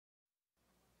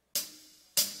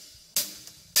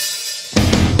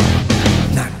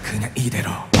그냥 이대로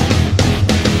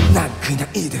난 그냥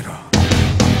이대로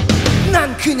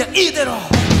난 그냥 이대로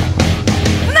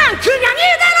난 그냥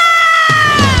이대로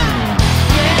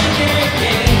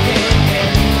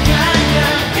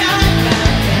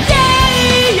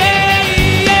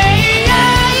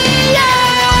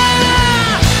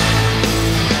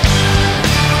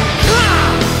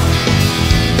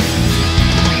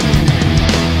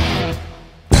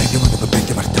나에게 모든 걸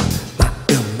뺏겨버렸다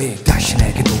마음이 다시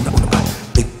내게 돌아오는 걸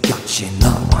느꼈지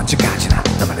넌 언제까지나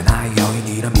나만의 나의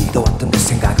여인이라 믿어왔던 내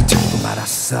생각은 전부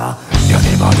말았어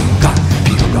변해버린 건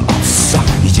필요가 없어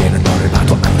이제는 너를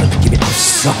봐도 아무런 느낌이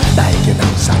없어 나에겐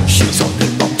항상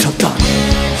시선을 멈췄던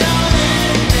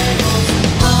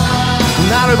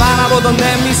나를 바라보던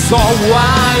내 미소와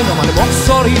너만의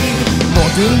목소리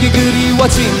모든 게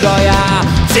그리워진 거야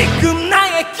지금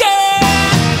나에게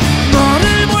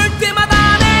너를 볼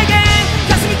때마다 내게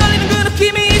가슴이 떨리는 그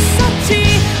느낌이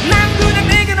있었지 난 그냥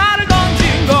내게 나를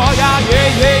던진 거야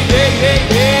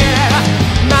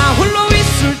나 홀로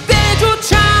있을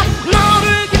때조차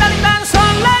너를 기다린다는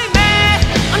설렘에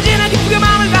언제나 기쁘게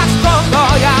마음을 가졌던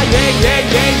거야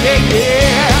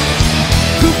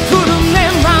그 푸른 내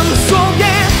맘속에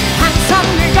항상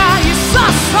내가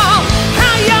있었어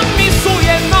하얀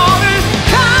미소에 너를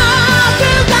가득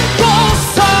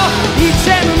안고서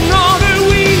이제는 너를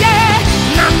위해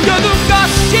남겨둔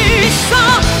것이 있어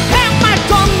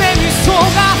해맑던 내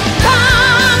미소가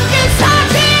담긴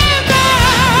사진에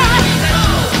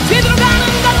뒤돌아가는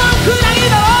건 넌 그냥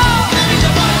이대로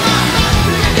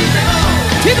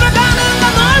뒤돌아가는 건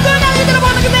널 그냥 이대로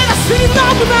보는 게 내 가슴이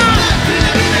너무나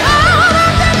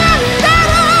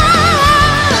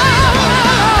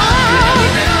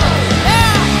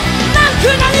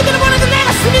그냥 이대로 보내도 내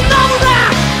가슴이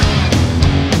너무나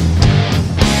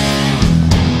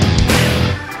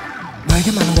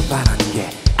너에게 많은 걸 바라는 게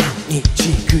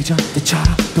아니지 그저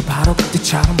때처럼 또 바로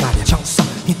그때처럼 말이야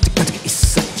정성이 뜻까지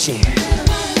있었지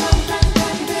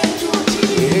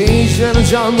이제는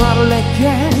전화를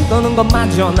내게 떠는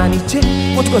것마저 난 이제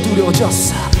모두가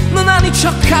두려워졌어 넌 아닌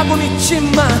척하곤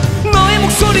있지만 너의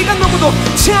목소리가 너무도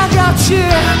차갑지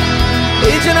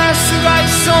이젠 알 수가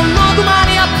있어 너도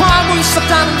많이 아파하고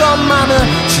있었다는 것만은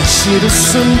진실을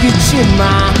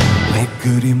숨기지마 왜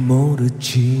그리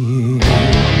모르지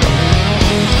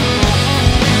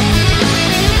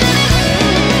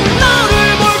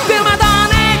너를 볼 때마다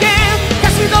내게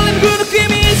가슴이 떨리는 그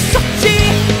느낌이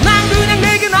있었지 난 그냥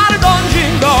내게 나를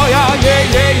던진 거야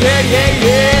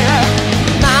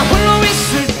나 홀로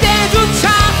있을 때조차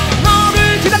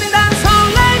너를 기다린다는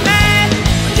설렘에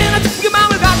언제나 기쁘게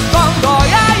마음을 가졌던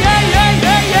거야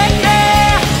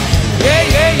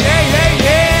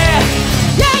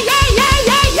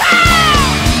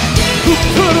그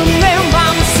푸른 내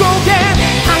맘속에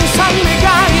항상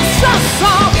내가 있었어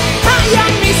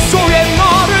하얀 미소에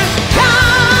너를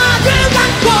가득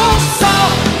안고서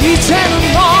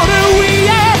이제는 너를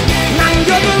위해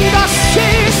남겨둔 것이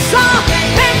있어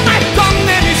해맑던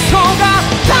내 미소가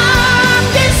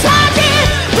담긴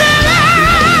사진들에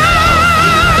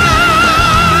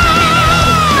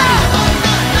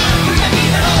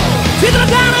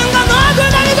뒤돌아가는 건 널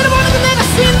그냥 이대로 보는 게 내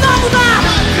가슴이 너무나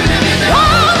난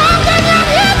그냥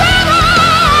이대로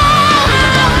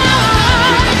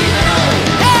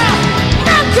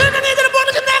난 그냥 이대로 보는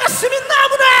게 내 가슴이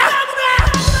너무나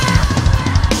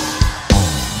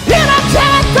이렇게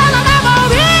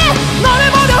떠나가버린 너를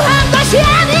보려 한 것이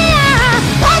아니야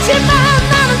하지만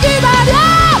나는 기다려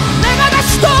내가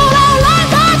다시 돌아올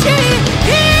날까지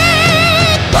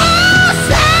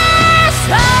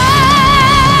이곳에서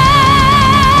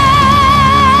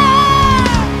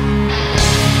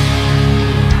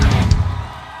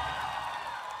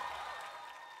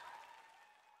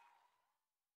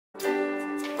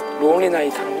롤리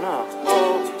나이트 하는구나.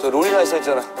 저 롤이나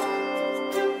있었잖아.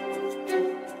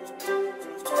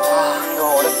 아,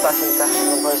 이거 어렵다 진짜.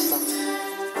 이거 벌써.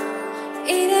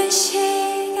 이런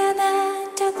시간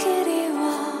아직도 그리워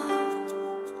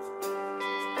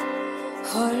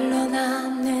홀로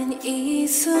남는 이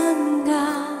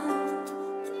순간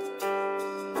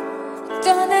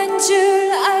떠난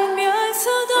줄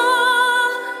알면서도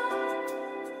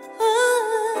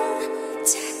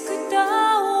자꾸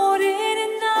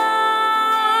떠오르는 너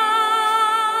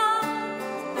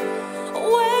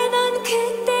왜 넌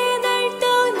그때 날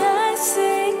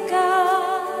떠났을까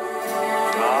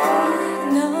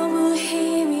너무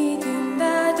힘이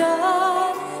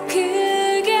든다던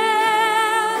그게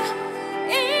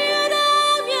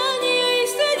이유라면 이유일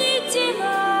순 있지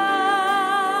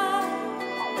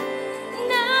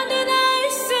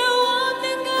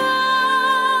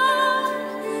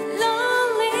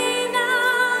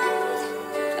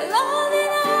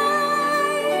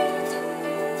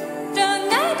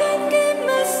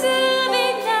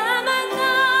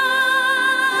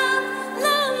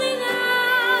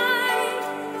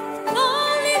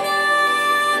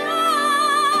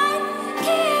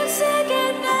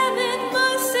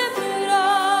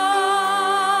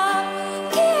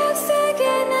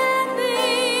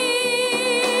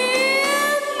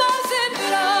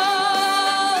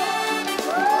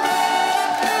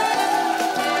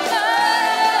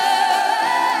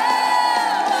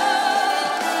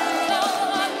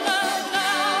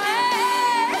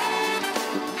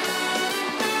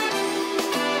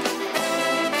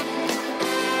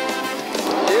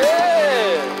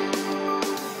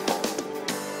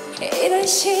흐르는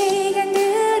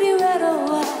시간들이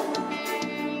외로워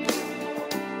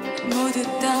모두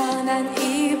떠난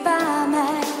이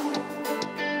밤에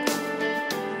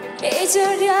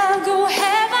잊으려고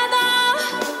해봐도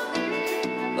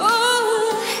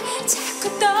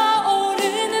자꾸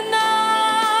떠오르는 너.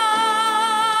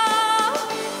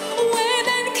 왜 난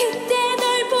그때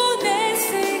널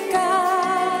보냈을까?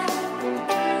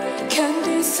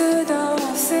 견딜 수도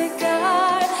없을걸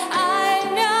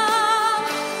알면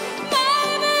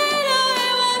마음으로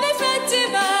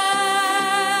애원했었지만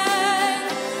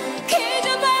그저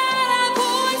바라고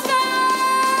있어.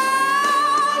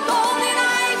 Lonely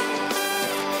night,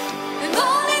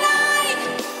 lonely night.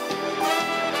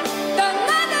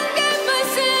 떠나던 그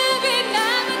모습이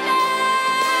남았네.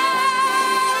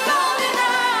 Lonely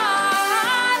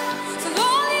night, so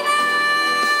lonely night.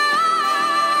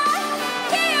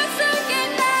 기억 속에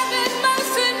남은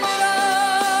모습으로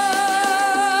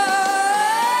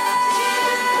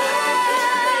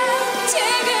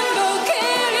지금도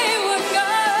그리운 걸.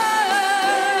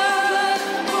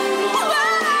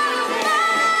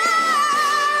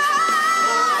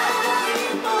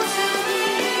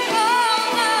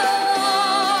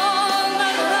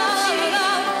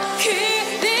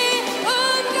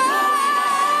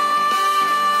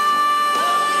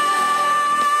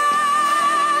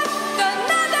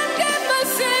 떠나던 그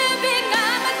모습이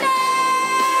남았네.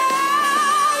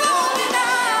 Lonely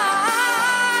night,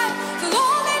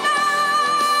 lonely night.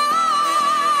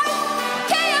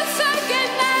 기억 속에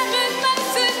남은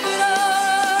모습으로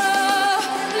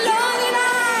Lonely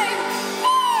night,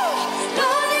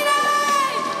 lonely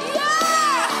night,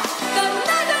 yeah.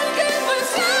 떠나던 그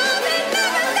모습이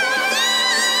남았네.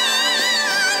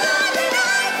 Lonely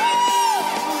night,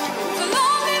 so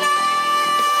lonely night,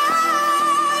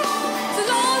 so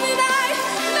lonely night,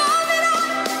 lonely night, lonely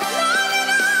night.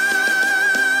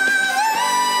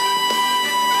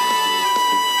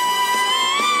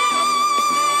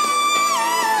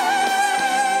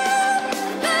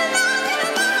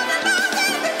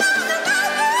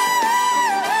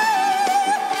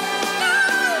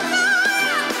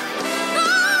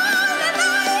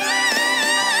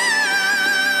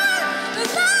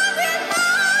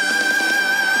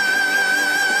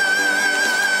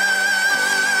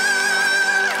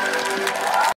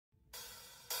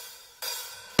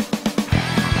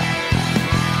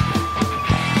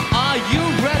 Are you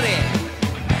ready?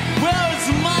 Where's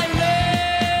my name?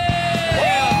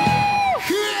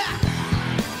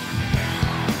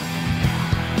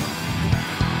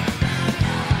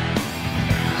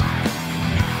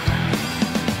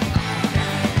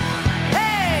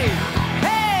 Hey,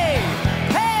 hey,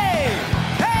 hey,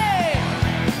 hey,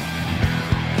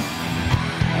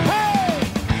 hey.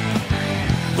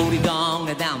 우리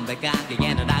동네 담배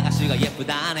가게에는 아가씨가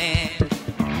예쁘다네.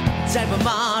 짧은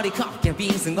머리 곱게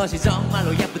빗은 것이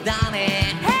정말로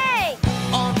예쁘다네. Hey!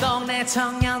 온 동네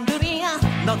청년들이야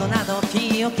너도 나도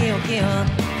귀여워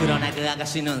그러나 그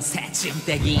아가씨는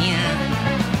새침대기야.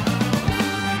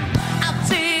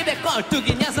 앞집에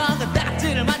꼴뚜기 녀석은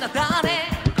딱지를 맞았다네.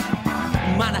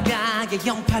 만화가게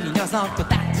영팔이 녀석도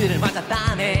딱지를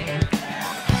맞았다네.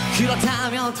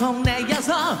 그렇다면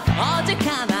동네에서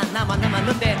어제가나 나만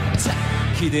남았는데 자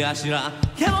기대하시라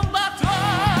개봉박도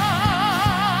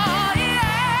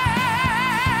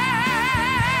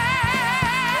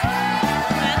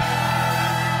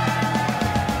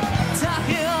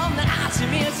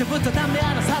일찍부터 담배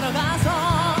하나 사러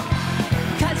가서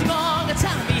가지고 온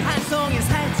장비 한 송이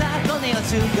살짝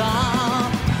꺼내어주고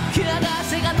그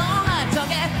아가씨가 농할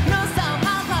적에 눈싸움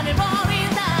한 판을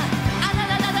벌인다.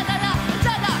 아자자자자자자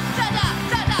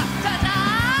짜자짜자짜자짜자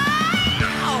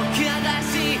그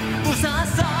아가씨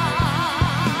웃었어.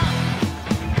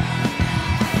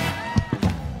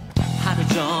 하루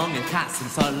종일 가슴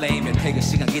설레이며 퇴근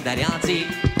시간 기다렸지.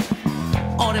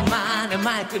 오랜만에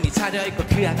말끔히 차려입고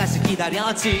그 아가씨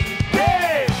기다렸지.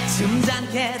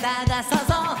 점잖게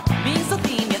다가서서 미소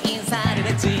띠며 인사를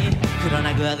했지.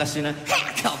 그러나 그 아가씨는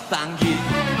컵방귀.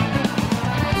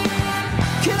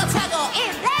 그렇다고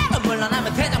이대로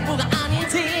물러나면 대장부가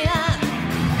아니지.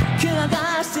 그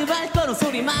아가씨 발걸음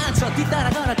소리마저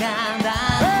뒤따라 걸어간다.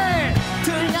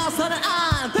 들려서는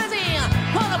안 되지.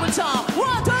 번호를 쳐 1,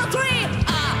 2,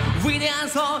 3 위대한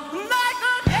손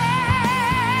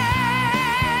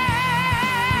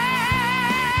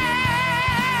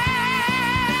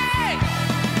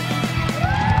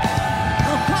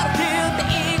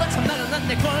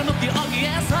내 골목길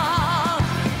어귀에서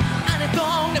아내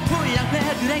동네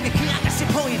불량배들에게 그 아가씨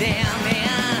보이대.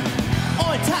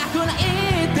 옳다구나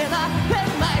이때다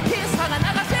백마의 기사가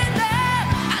나가신대.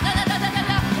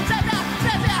 아자자자자자자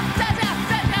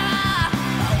짜자자자자자자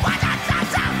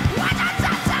와자자자 와자자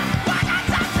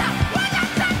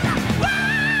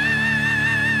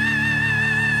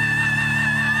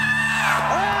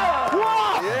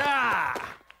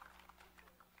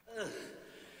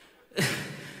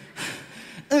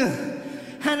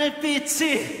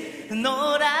하늘빛이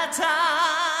노랗다.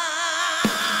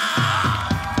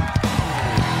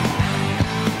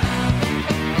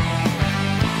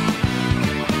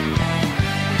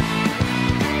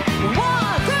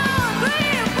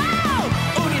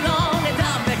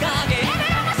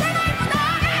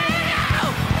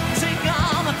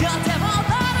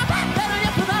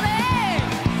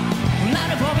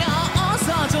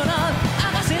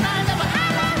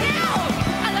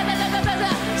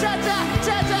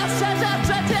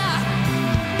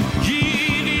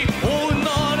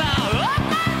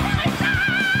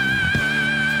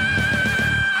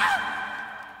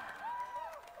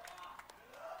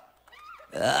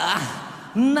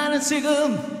 나는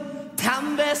지금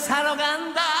담배 사러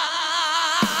간다.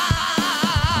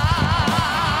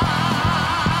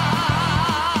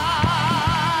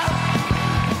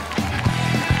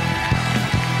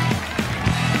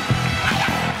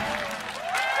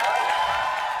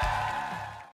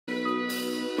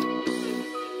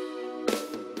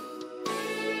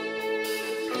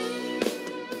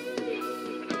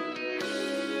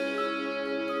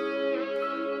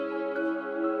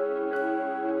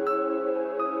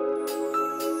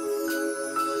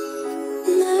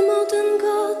 내 모든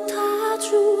것 다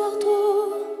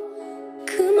주어도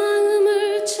그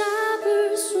마음을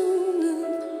잡을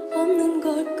수는 없는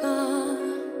걸까.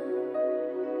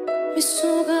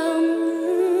 미소가 없는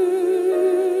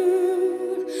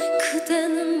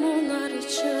그대는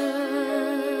모나리자.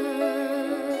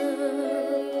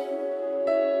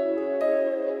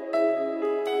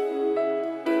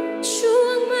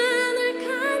 추억만을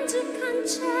간직한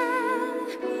채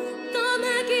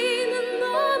떠나기는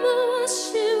너무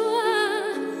아쉬워.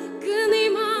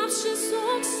 끊임없이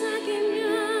속삭이며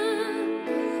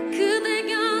그대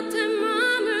곁에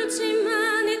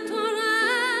머물지만 이토록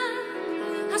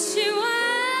아쉬워.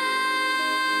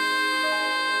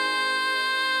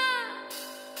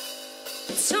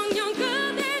 정녕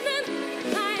그대는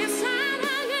나의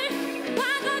사랑을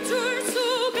받아줄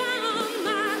수가 없나.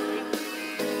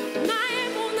 나의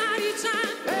모나리자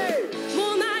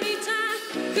모나리자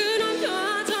그런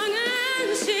표정은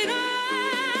싫어.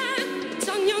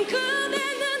 정녕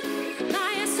그대는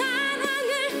나의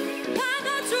사랑을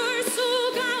받아줄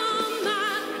수가 없나.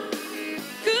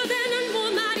 그대는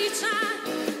모나리자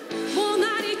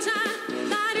모나리자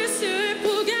나를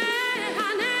슬프게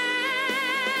하네.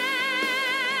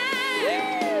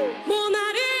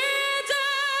 모나리자.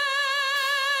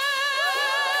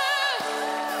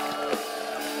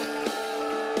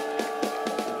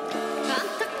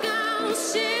 안타까운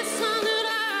시선으로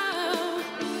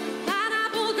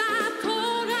바라보다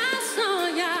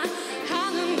돌아서야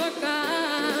하는 걸까.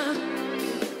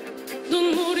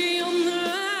 눈물이 없는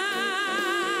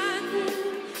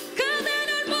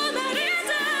그대는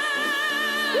모나리자.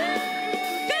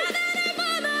 그대는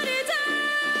모나리자.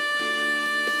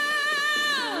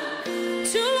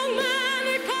 추억만을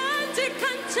간직한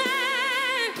채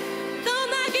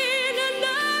떠나기는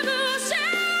너무 싫어.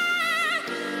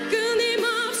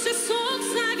 끊임없이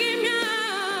속삭이며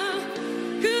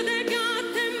그대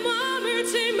곁에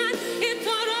머물지만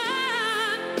이토록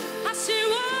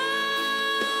아쉬워.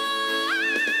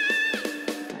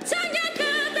 정녕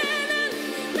그대는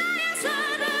나의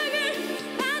사랑을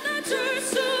받아줄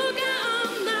수가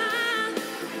없나.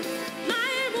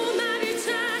 나의 모나리자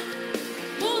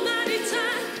모나리자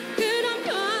그런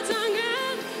표정은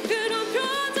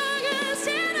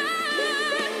싫어.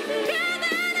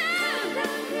 그대는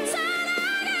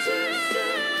사랑을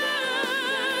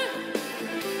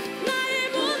나의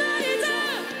모나리자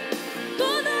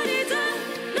모나리자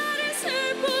나를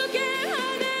슬프게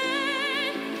하네.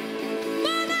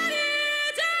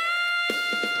 모나리자.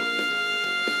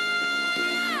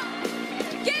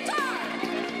 기타.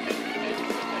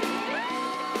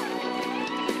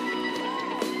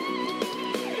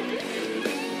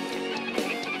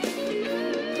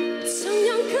 정녕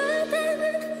그대는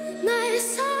나의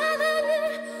사랑을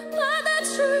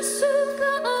받아줄 수가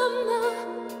없나.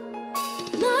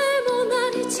 나의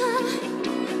모나리자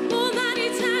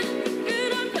모나리자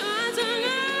그런 표정은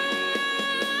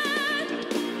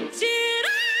싫어.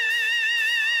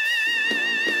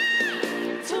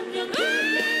 정녕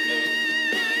그대는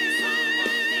나의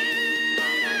사랑을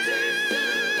받아줄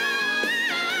수가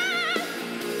없나.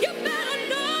 You better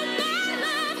know my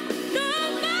love, know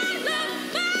my love,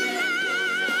 my love.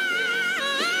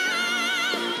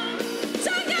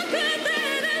 정녕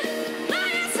그대는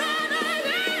나의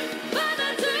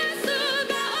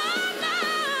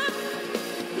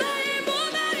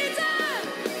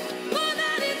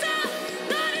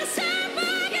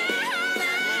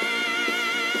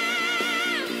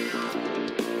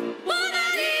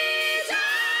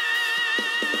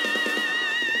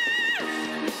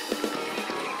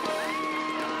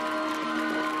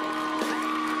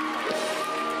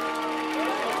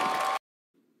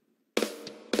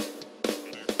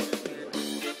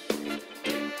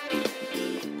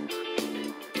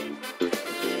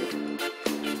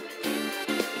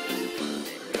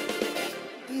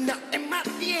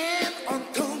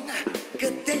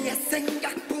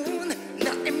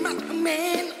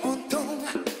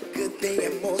그대의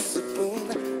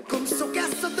모습은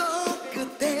꿈속에서도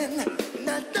그댄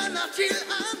날 떠나질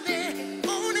않네.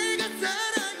 오늘가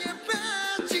사랑에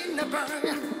빠지나봐.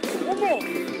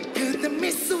 그대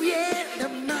미소에 내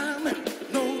맘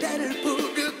노래를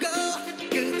부르고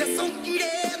그대 손길에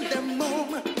내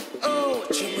몸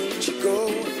춤을 추고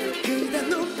그대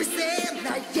눈빛에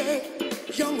나의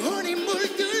영혼이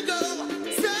물들고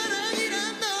사랑이란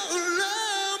너울로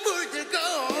물들고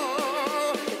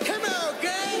Come on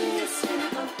girl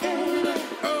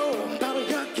바로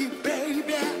여기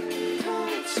baby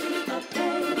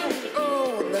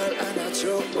날 안아줘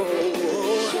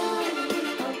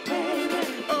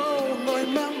너의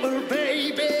맘을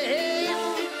baby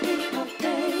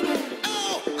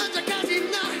언제까지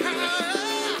나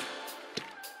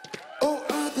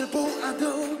어딜 보아도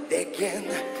내겐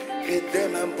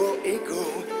그대만 보이고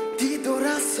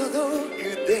뒤돌아서도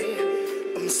그대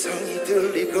음성이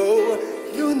들리고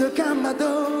눈을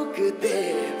감아도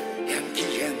그대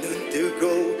향기에 눈 뜨고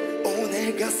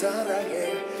오늘가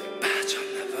사랑에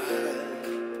빠졌나봐.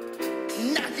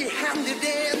 낮이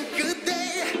하늘엔 그대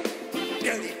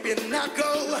별이 빛나고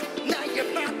나의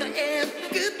바다엔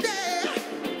그대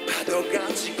파도가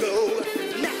치고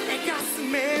나의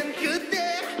가슴엔 그대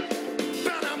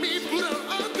바람이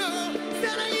불어오고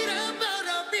사랑이란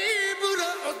바람이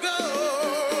불어오고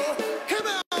Come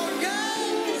on girl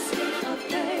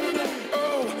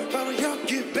바로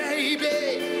여기 baby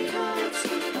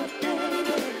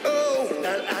날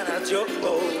안아줘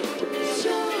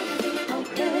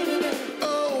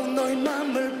너의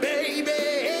맘을 baby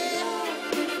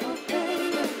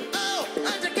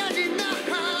언제까지 나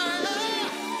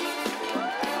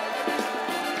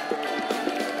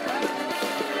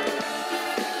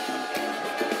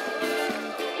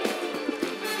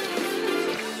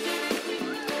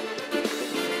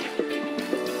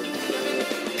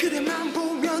그대만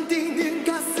보면 뛰는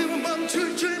가슴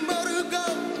멈출 줄 모르고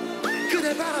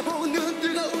그대 바라보는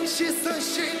뜨거운 시선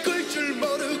식을 줄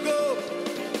모르고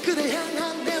그대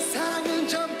향한 내 사랑은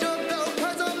점점 더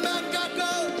퍼져만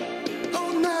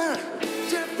가고 날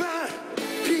제발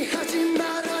피하지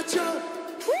말아줘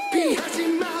피하지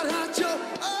말아줘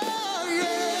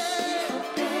yeah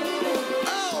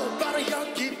바로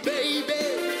여기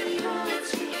baby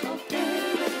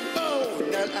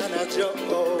날 안아줘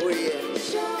yeah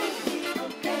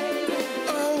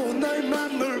널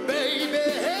맘을 baby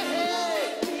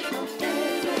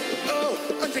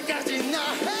언제까지 나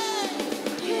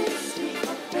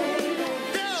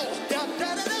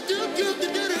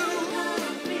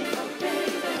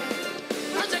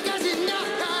언제까지 나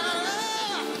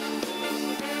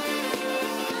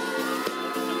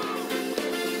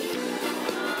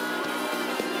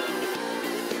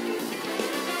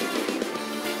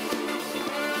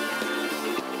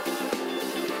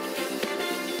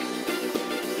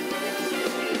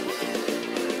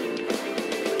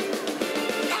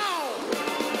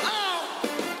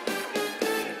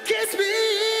Kiss me,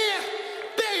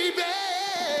 baby.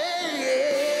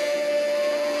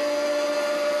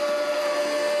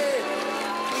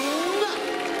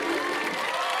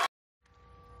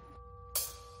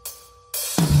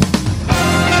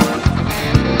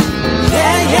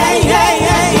 Yeah, yeah, yeah,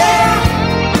 yeah, yeah.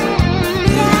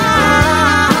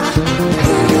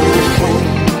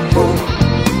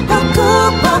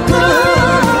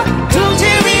 둥지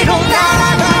위로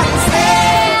날아가는 새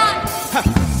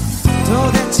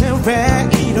도대체 왜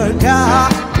이럴까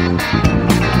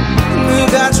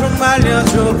누가 좀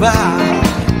알려줘봐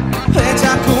왜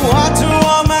자꾸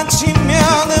어두워만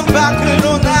치면은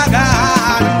밖으로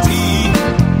나가는지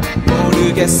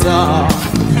모르겠어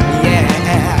yeah.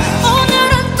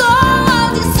 오늘은 또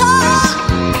어디서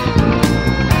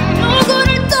누구를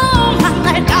또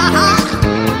만날까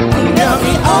분명히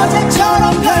어제처럼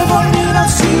별 볼 일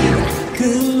없이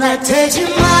끝날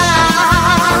테지만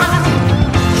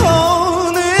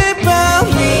오늘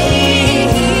밤이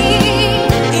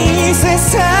이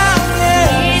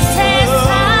세상에서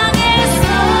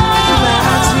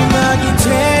마지막이 될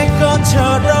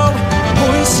것처럼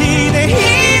혼신의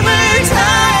힘을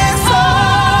다해서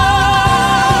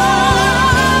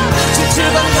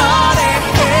춤추던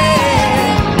노래해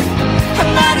한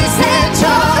마리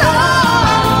새처럼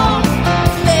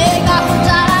내가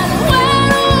혼자라는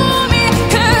외로움이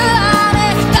그 안에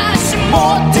다시 못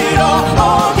들어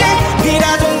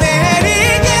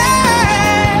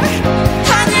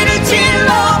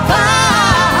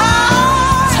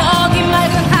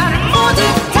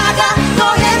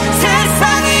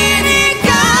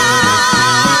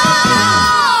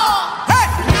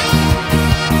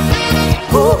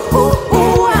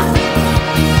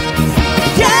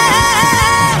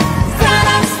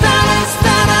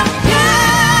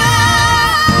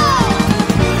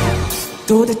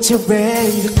도대체 왜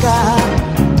이럴까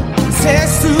셀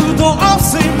수도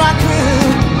없을 만큼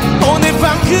오늘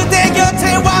밤 그대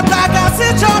곁에 왔다가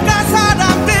스쳐간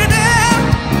사람들은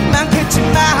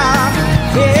많겠지만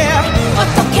yeah.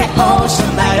 어떻게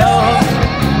오셨나요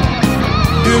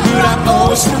누구랑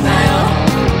오셨나요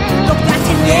똑같은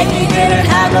얘기들을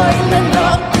하고 있는 너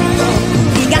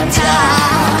우리 같아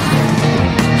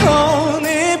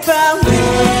오늘 밤에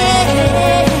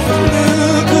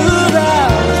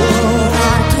누구라도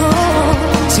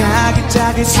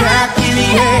자기 찾기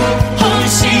위해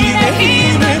혼신의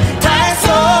힘을 다해서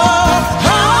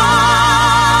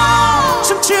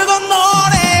춤추고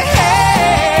노래해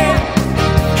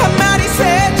한마디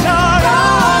새처럼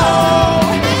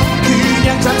그냥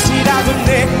잠시라도 내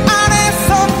안에서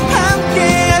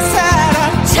함께한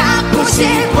사람 찾고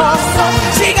싶었어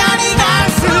시간이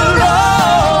갈수록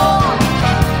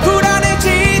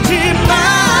불안해지지만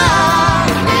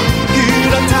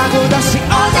그렇다고 다시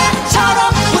어제처럼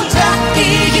혼자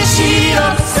이기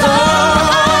싫었어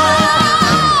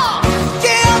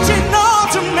깨어진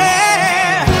어둠에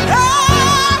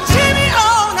아침이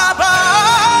오나봐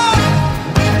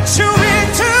주위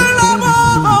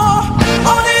둘러보고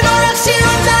오늘도 역시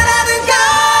혼자라는가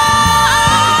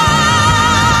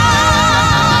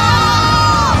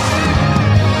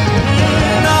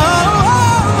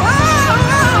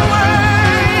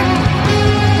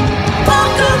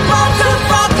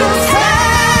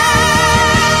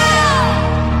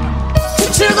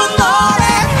춤추고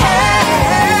노래해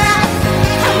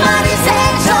한마디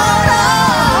새처럼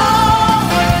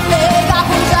내가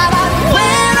혼자라는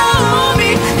외로움이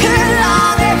그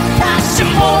안에 다시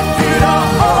못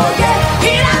들어오게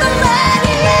이라도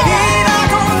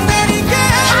내리게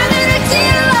하늘을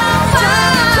찔러봐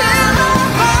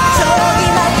저기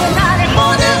넓은 하늘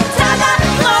모두 다가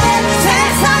너의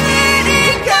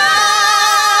세상이니까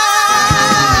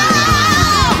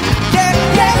yeah,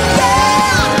 yeah, yeah.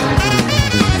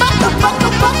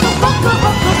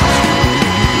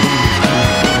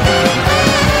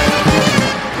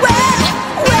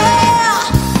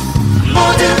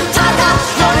 모두 다가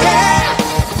너의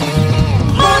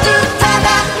모두 다가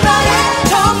너의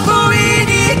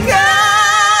전부이니까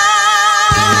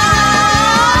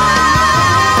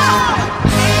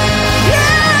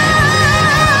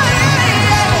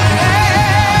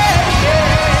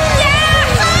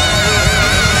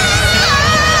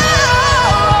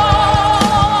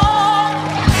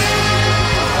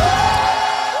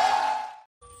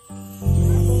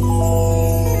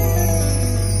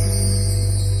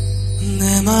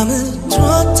내 맘을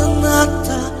줬다 놨다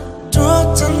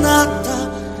줬다 놨다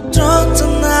줬다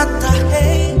놨다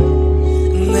hey.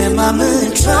 내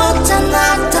맘을 줬다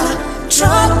놨다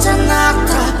줬다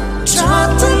놨다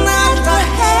줬다 놨다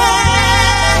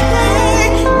hey.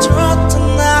 줬다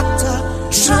놨다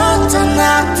줬다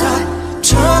놨다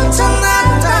줬다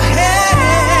놨다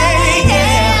hey.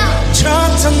 yeah.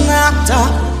 줬다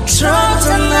놨다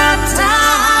줬다 놨다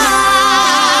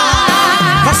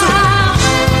박수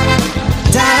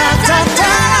다다다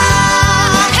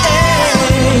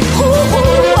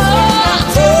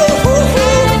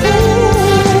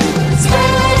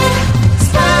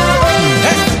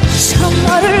처음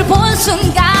너를 본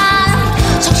순간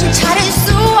정신 차릴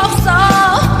수 없어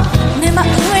내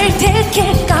마음을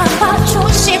들킬까봐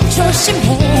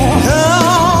조심조심해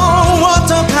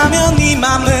어떡하면 네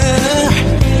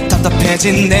맘을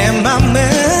답답해진 내 맘을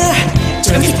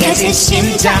쫄깃해진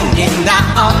심장이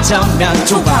나 어쩌면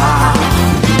좋아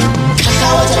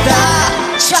가까워졌다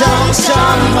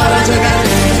점점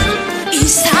멀어져가는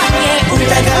이상해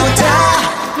울다가 웃다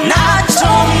나 좀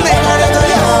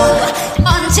내버려둬요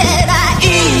언제나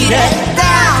이랬다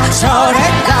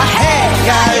저랬다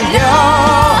헷갈려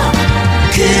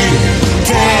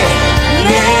그대는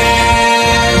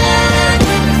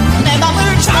내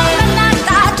맘을 줬다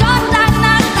놨다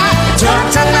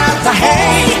줬다 놨다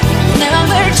hey 내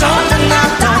맘을 줬다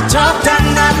놨다 줬다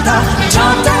놨다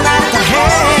줬다 놨다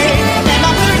hey 내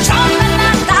맘을 줬다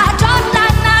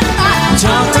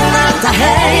줬다 놨다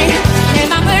hey 내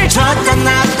맘을 줬다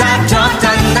놨다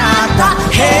줬다 놨다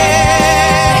hey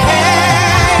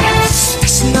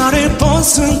다시 너를 본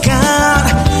순간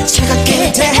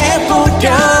차갑게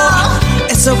대해보려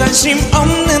애써 관심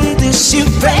없는 듯이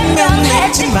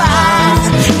외면했지만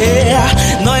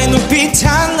yeah. 너의 눈빛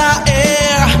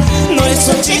하나에 너의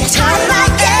손짓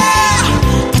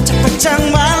하나에 바짝바짝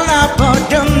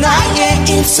말라버려 나의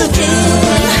입술은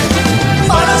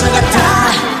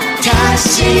멀어져갔다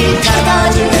다시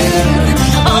다가오지는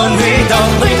오늘도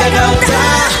울다가 웃다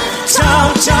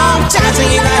점점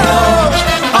짜증이 나요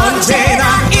언제나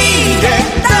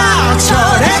이랬다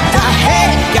저랬다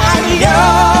헷갈려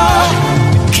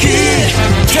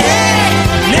그대는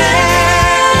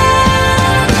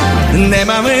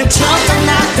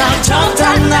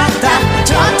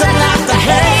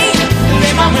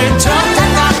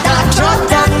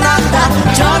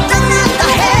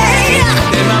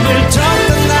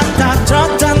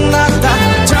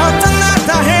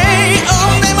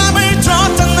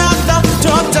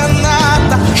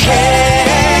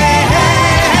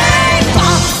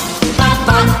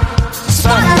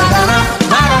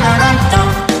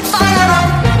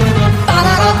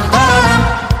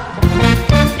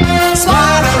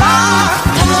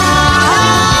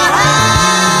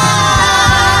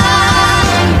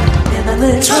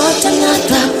줬잖아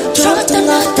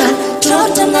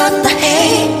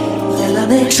hey 내가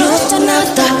늘 줬잖아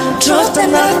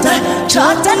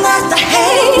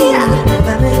hey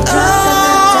내가 늘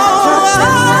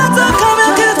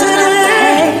어떡하면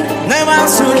그대를 내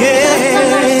맘속에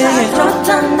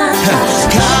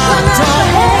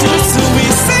가둬둘 수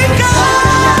있을까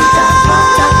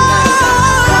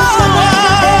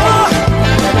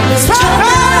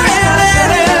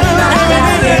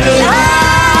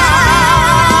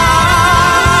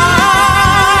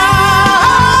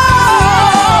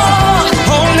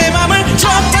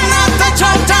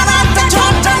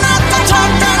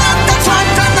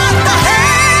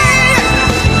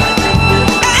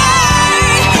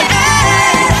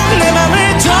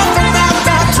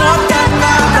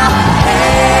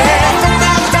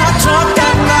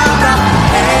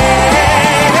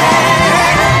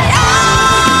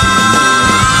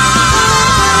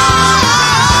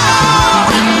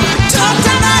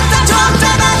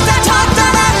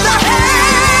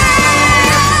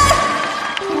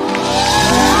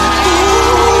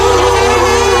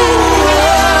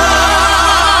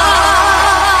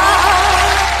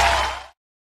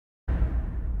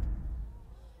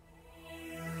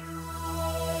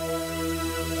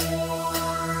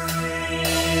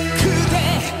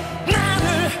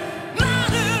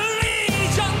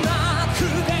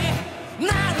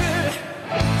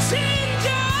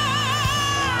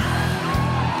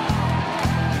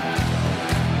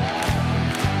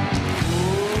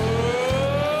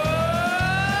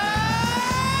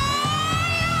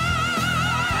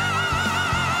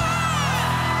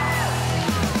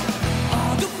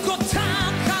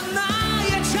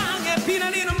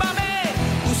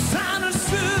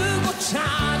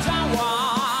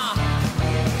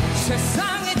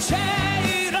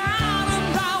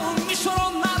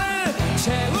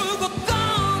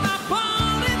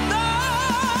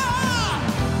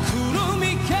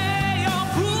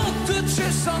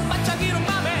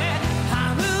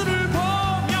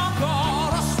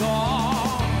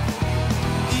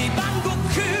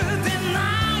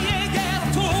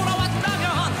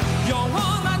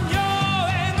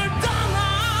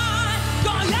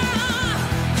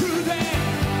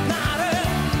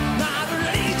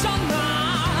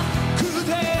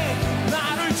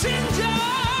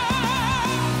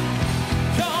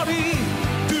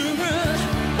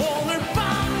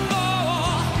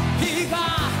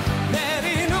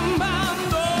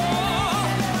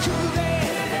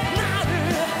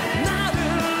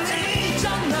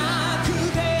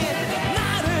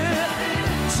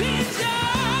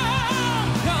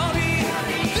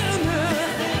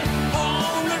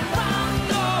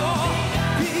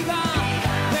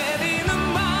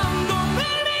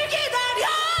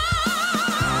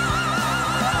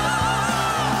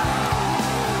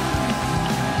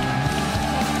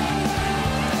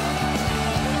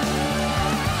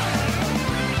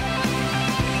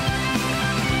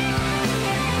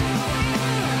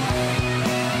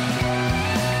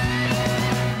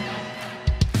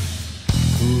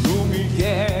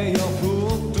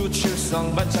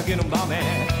반짝이는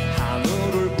밤에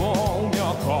하늘을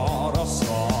보며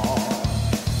걸었어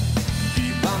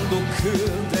이 밤도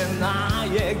그대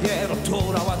나에게로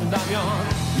돌아와준다면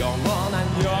영원한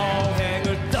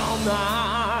여행을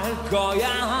떠날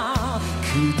거야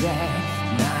그대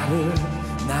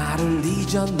나를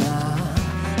잊었나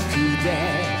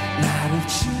그대 나를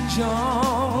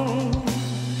진정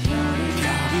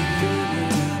별이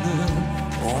뜨는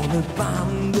오늘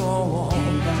밤도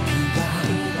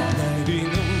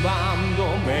내리는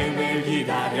밤도 매일매일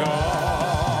기다려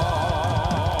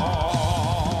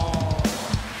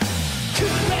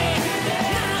그대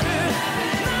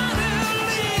나를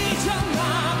잊었나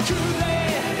그대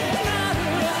나를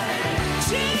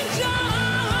진정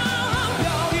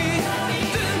별이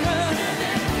뜨는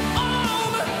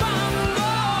오늘 밤도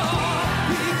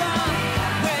비가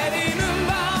내리는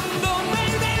밤도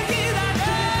매일매일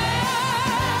기다려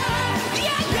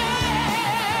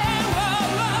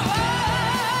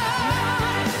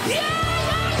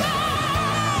yeah, yeah.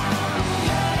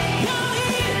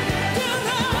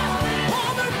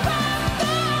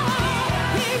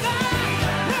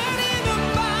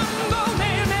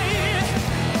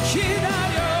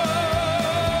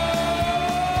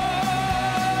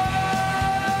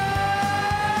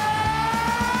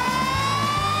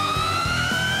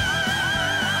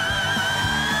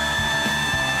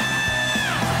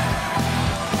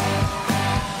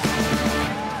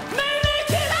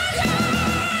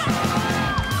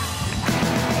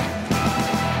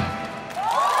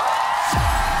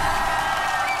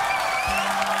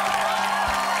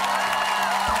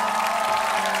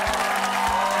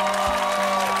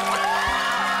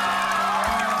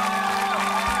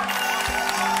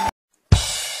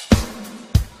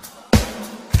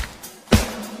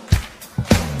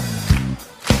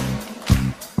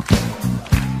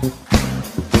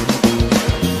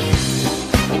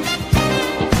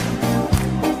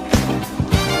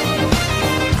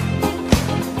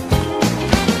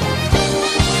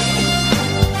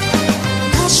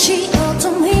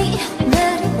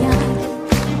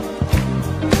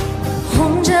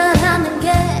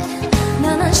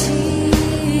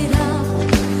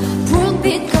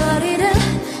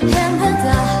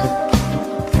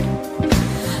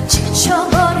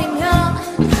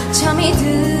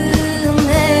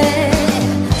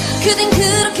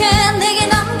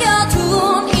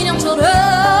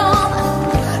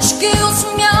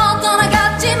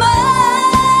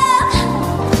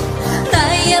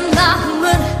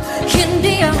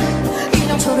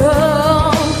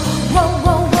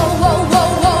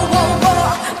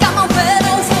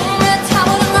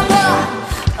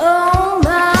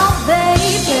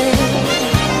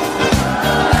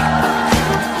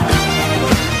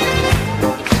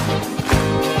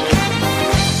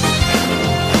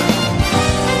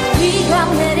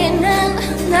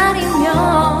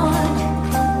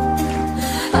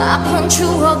 아픈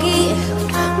추억이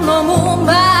너무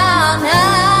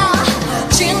많아.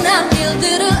 지난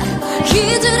일들을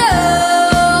잊으려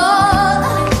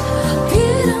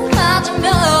비를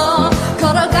맞으며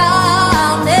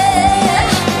걸어가네.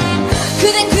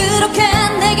 그댄 그렇게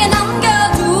내게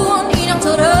남겨둔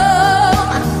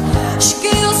인형처럼 쉽게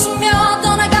웃으며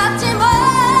떠나갔지만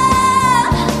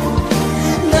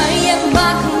나의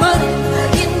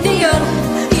마음은 인디언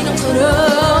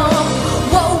인형처럼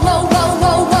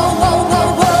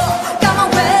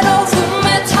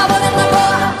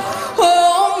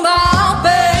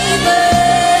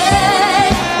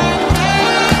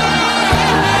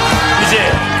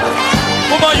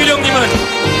유령님은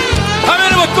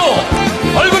화면을 벗고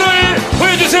얼굴을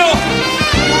보여주세요.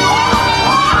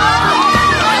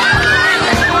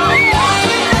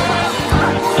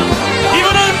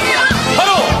 이분은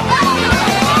바로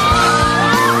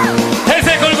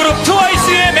대세 걸그룹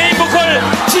트와이스의 메인 보컬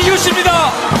지효씨입니다.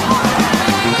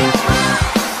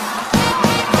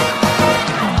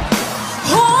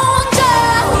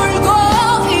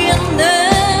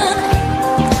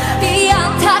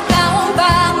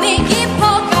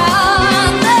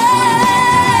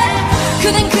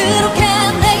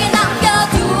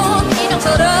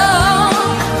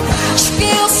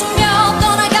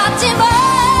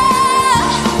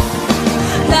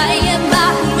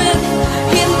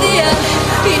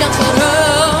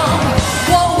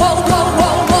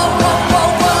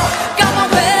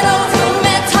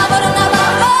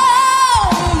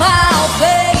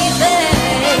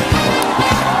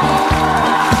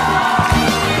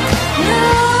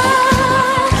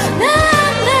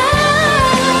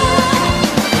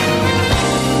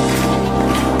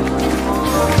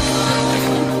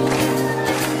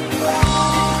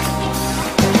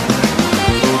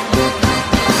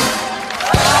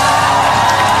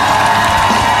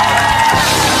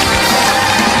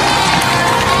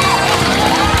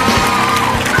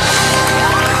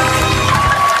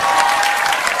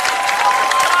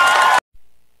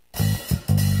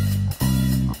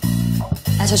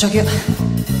 저기요.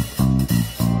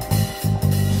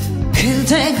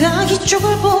 그대가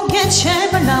이쪽을 보게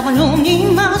제발 나와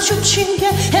눈이 마주치게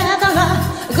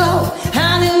해달라고.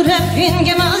 하늘에 핀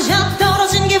게 맞아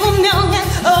떨어진 게 분명해.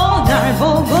 날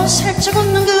보고 살짝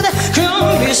웃는 그대 그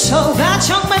미소가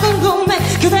정말 궁금해.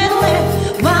 그대도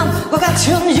내 마음과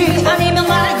같은지 아니면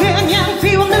날 그냥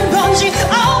비웃는 건지.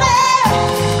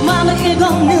 내 마음을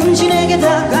읽었는지 내게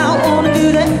다가오는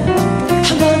그대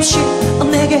한 걸음씩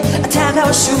내게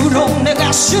다가올수록 내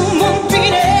가슴은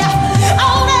뛰네.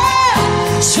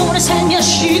 내 손에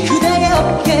살며시 그대의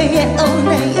어깨에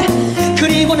올래.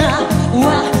 그리고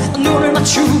나와 눈을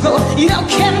맞추고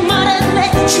이렇게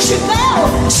말했네.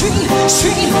 Swing,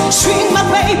 swing, swing my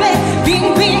baby.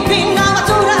 빙빙빙 나와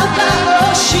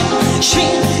돌아봐.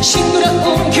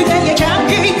 싱그러운 그대의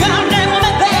향기가 내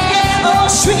몸에 배게.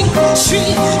 Swing,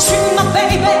 swing, swing my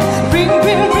baby. Bring,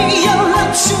 bring, bring your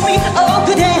love to me.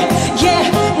 그대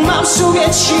마음속에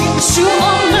지울 수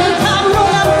없는 밤으로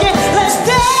함께 Let's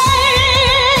dance.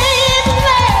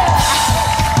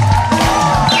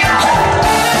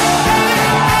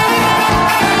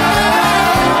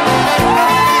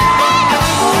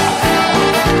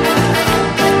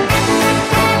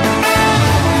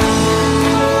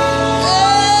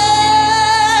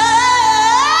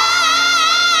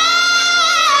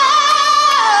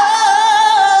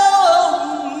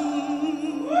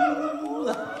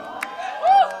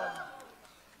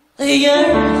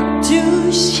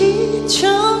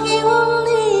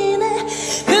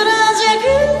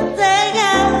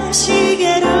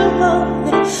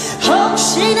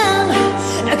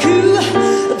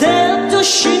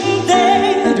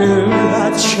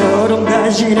 처럼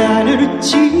가진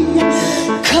않을지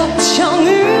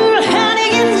걱정을 하니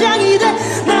긴장이 돼.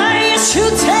 나의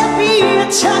스텝이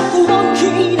자꾸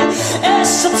엉키네.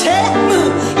 애써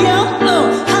태무한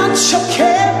척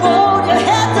해보려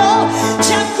해도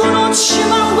자꾸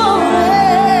놓치만 보네.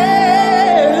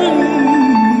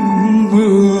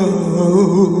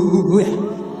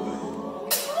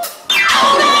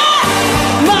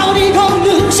 마을이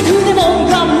걷는지 그대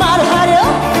뭔가 말을 하려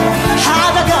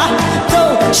하다가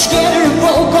시계를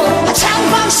보고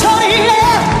장방설이래.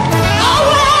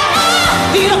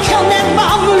 이렇게 내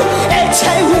마음을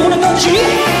애태우는 건지.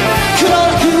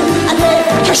 그러나 그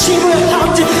안에 결심을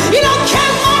한 듯 이렇게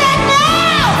말했네.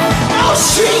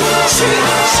 Swing, swing,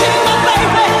 swing my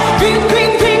baby.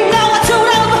 빙빙빙 나와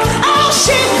돌아봐.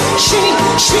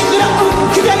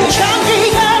 싱그러운 그대의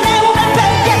향기가 내 몸에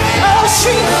배게.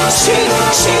 Swing, swing,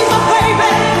 swing my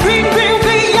baby. 빙빙빙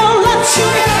your love to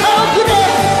me. 그대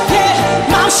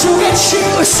마음속에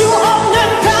지울 수 없는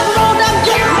밤으로 남긴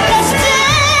Let's dance.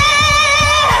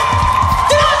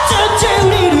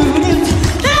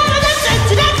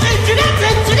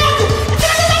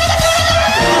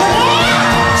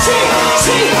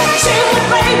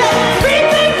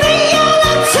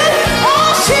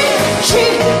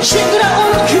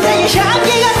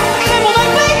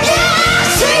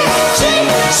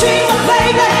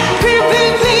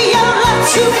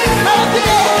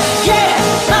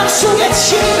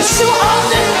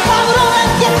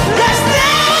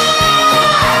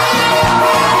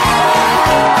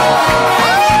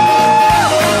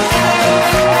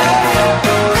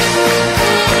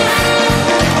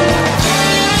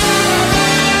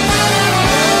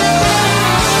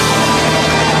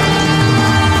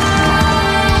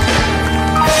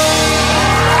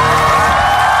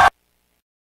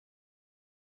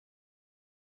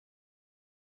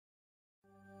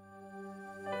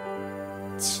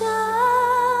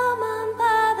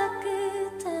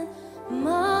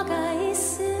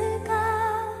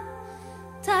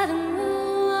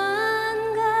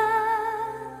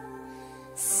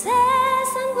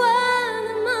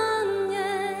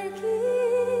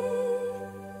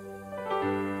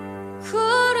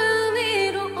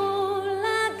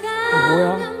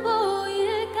 뭐야?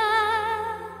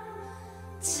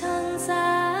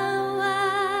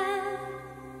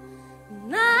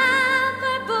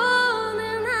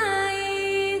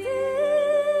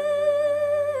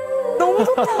 너무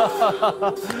좋다.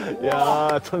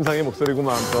 야, 천상의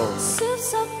목소리구만 또.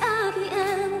 숲속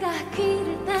아비안가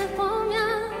귀를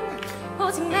떼보면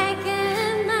오직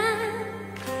내게만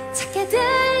작게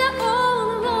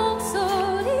들려오는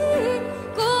목소리.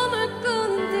 꿈을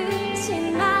꾸는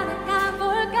듯이 날아가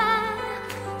볼까.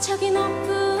 저기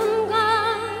높은 곳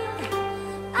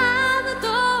아무도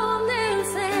없는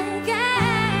세계.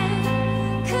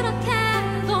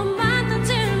 그렇게도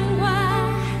만들어진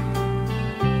거야.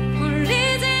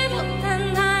 울리지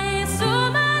못한 나의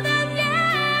수많은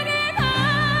얘기가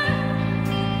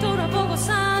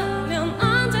돌아보고서면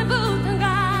언제부턴가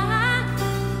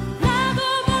나도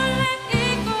몰래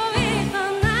잊고 있던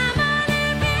나만의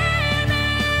비밀.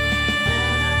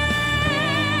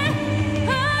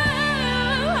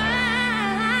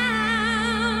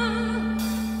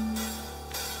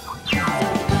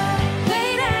 왜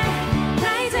이래 나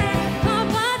이제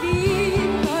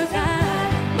커버린 걸까.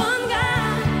 뭔가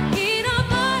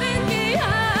잃어버린 기억.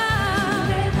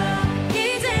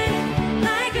 이제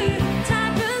나의 그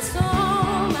작은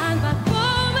소망과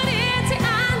꿈을 잃지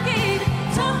않길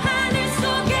저 하늘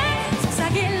속에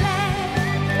속삭일래.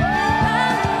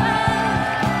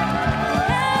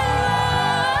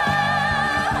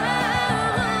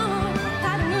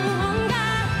 다른 무언가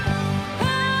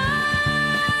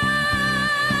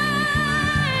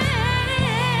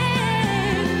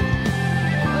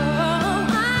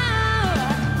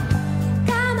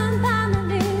까만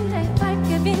밤하늘에 밝게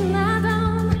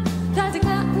빛나던 별들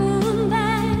가운데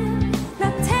나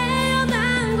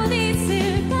태어난 곳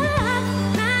있을까.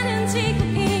 나는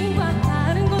지구인과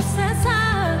다른 곳에서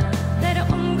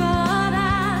내려온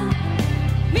거라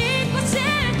믿고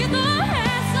싶기도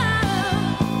했어.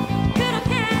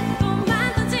 그렇게 또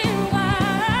만들어진 거야.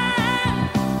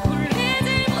 울리지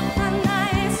못한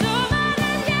나의 수많은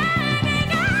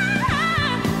얘기가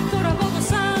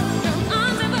돌아보고서면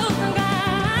언제부턴가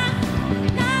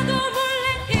나도 몰래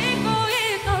잊고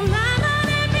있던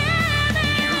나만의 비밀.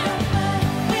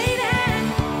 왜 이래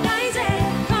나 이제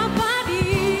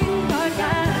커버린 걸까.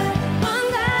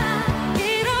 뭔가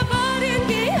잃어버린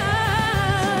기억.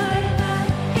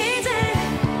 이제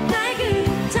나의 그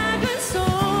작은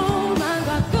소망과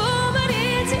꿈을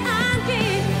잃지 않길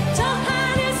저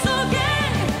하늘 속에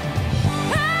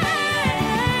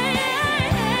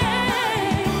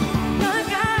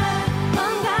뭘까.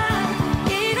 뭔가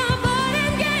잃어버린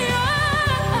기억.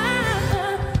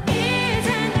 이제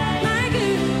나의 그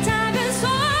작은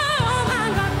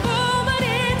소망과 꿈을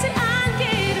잃지 않길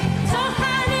저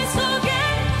하늘 속에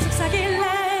속삭일래.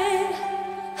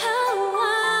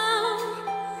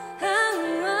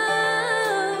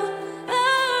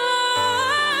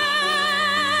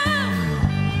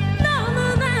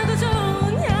 너무나도 좋은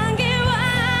향기와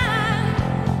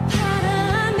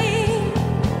바람이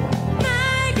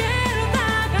나에게로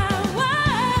다가와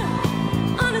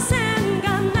어느샌가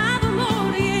나도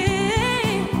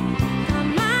모르게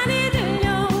가만히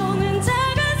들려오는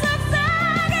작은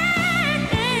속삭임.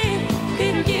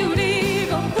 귀를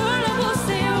기울이고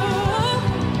불러보세요.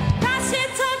 다시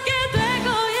찾게 될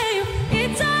거예요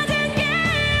잊혀진 기억.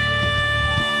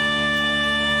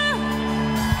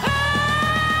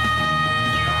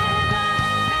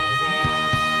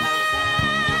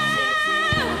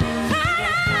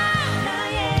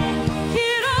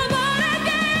 잃어버린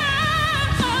기억.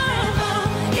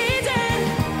 이제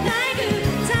나의 그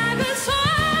작은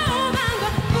소망과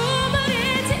꿈을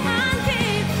잃지 않길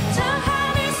저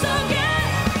하늘 속에.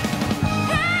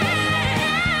 왜 이래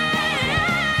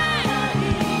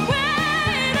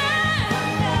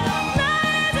나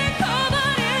이제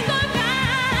커버린 걸까.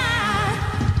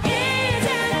 이제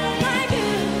나의 그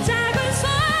작은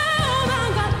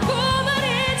소망과 꿈을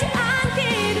잃지 않길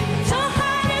저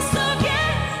하늘 속에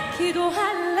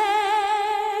기도할래.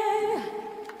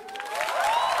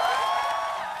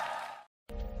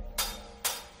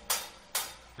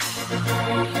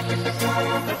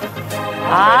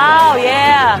 아우 예.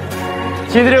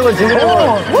 지드래곤. 대박.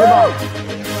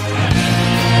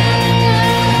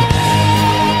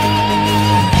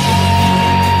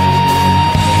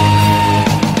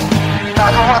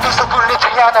 나도 어디서 굴리지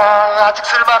않아. 아직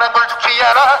쓸만한 걸 죽지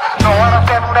않아. 너 하나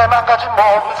때문에 망가진 몸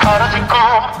사라진 꿈.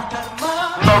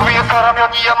 널 위해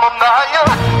살아면이야 못 나야.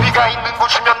 네가 있는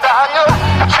곳이면 나야.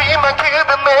 하지만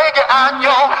그댄 내게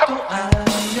안녕.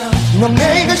 넌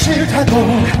내가 싫다고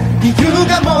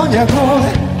이유가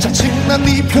뭐냐고. 짜증난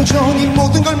네 표정이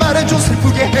모든 걸 말해줘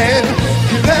슬프게 해.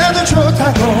 그래도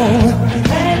좋다고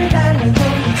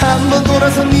한 번도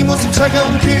돌아서 네 모습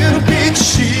차가운 그 눈빛이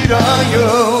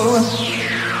싫어요.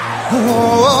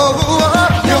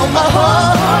 You're my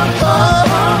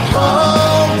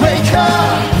heartbreaker.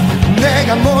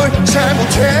 내가 뭘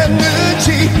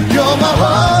잘못했는지 You're my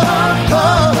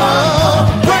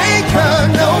heartbreaker.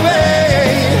 No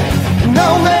way, no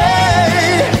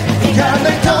way. 네가 날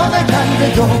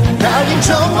떠나간대도 날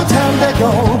인정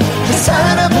못한다고 더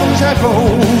살아보자고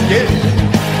yeah.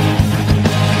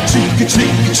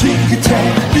 지긋지긋해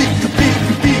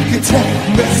삐끗삐끗삐끗해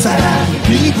내 사랑이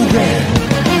비굴해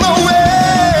No way.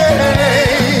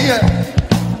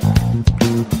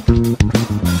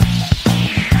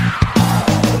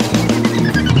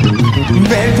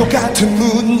 매일 똑같은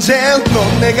문제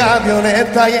넌 내가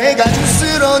변했다 얘가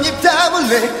쑥스러운 입담을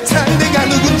내 상대가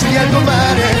누군지 알고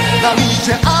말해 난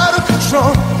이제 out of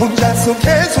control 혼자서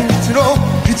계속 밑으로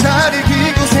그 자리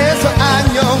그곳에서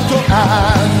안녕도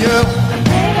안녕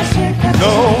내가 싫다고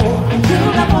No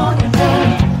누가 뭐냐고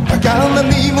아까운 난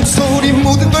네 목소리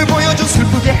모든 걸 보여줘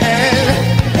슬프게 해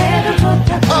내가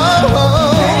좋다고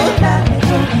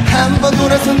한 번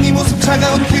돌아서 네 모습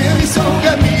차가운 그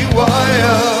미소가 미워요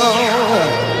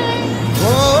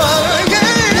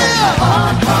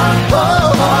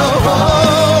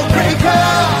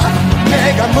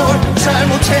내가 뭘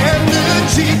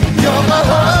잘못했는지 You're my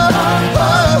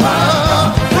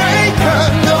heartbreaker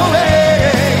No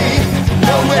way,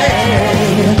 no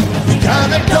way 네가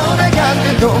날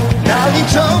떠나간대도 날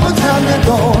인정 못한대도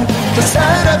더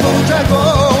살아보자고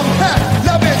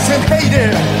Love it and hate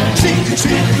it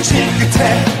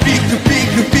지긋지긋해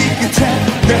삐끗삐끗삐끗해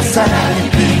내 사랑이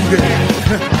비굴해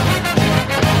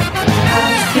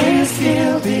I'll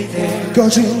still be there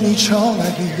꺼진 네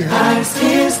전화기에 I'll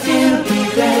still be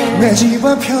there 내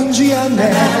집안 편지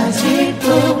안내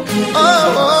아직도 그대 I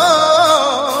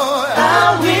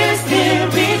will still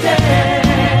be there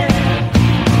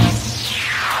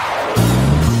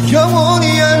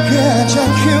영원히 함께하자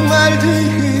그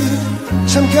말들이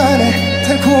잠깐의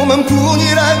달콤한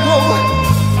뿐이라고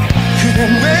그댄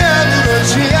왜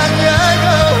아무렇지 않냐고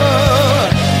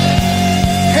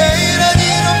Hey 난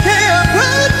이렇게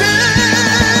아픈데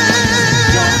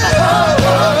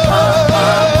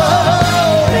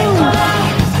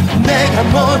내가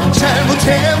뭘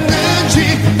잘못했는지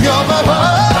You're my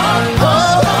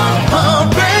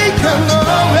heartbreaker No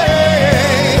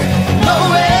way, no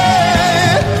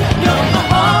way You're my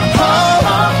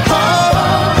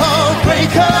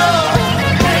heartbreaker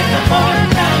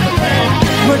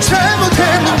뭘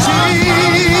잘못했는지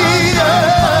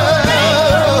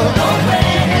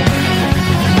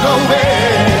No way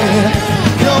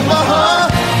You're my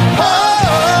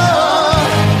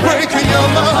heartbreaker You're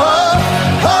my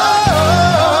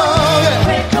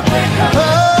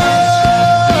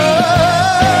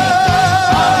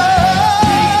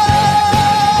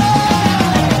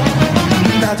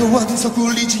나도 어디서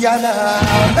굴리지 않아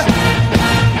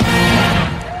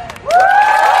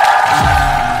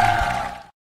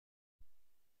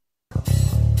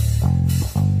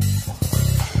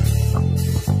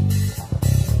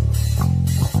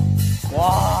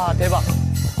와, 대박.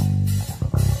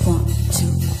 1,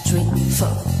 2, 3,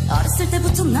 4 어렸을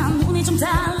때부터 난 눈이 좀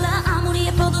달라 아무리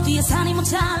예뻐도 뒤에 산이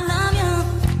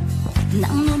모자라면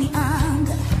난 눈이 안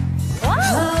가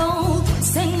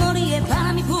생머리에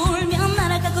바람이 불면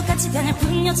날아갈 것 같이 그냥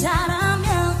풀려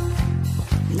자라면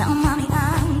난 맘이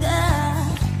안 가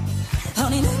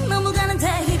허리는 너무 가는데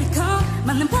힙이 커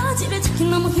맞는 바지를 찾기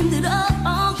너무 힘들어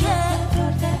oh yeah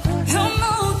oh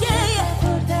no yeah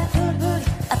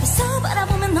앞에서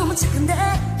바라보면 너무 작은데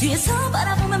뒤에서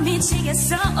바라보면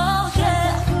미치겠어 oh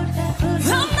yeah oh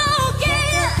no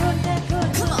yeah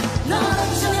come on 널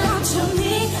어쩌면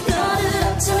좋니 너를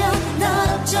어쩌면 널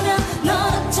어쩌면 널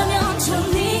어쩌면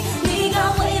좋니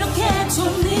네가 왜 이렇게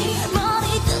좋니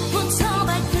머리끝부터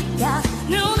발끝까지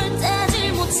눈을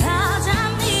떼질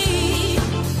못하잖니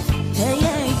yeah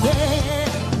yeah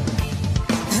yeah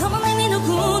어머님이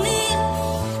누구니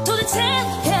도대체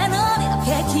왜 널 이렇게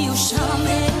키우셨니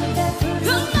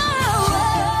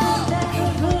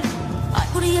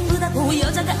얼굴이 예쁘다고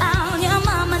여자가 아니야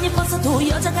맘만 예뻐서도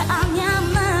여자가 아니야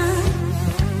난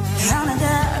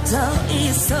하나가 더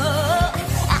있어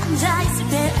앉아있을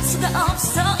때 알 수가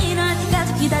없어 일어날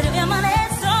때까지 기다려야만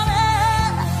했어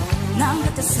난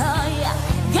곁에서야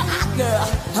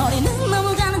허리는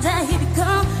너무 가는데 힙이 커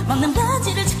먹는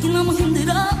바지를 찾기 너무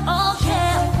힘들어 oh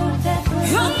yeah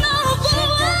oh no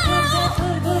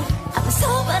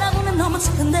앞에서 바라보면 너무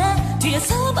착한데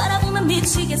뒤에서 바라보면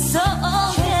미치겠어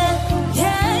oh yeah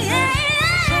yeah yeah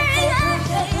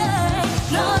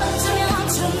널 어쩌면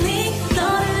좋니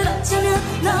너를 어쩌면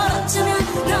널 어쩌면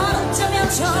널 어쩌면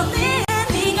좋니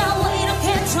네가 왜 이렇게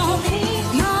좋니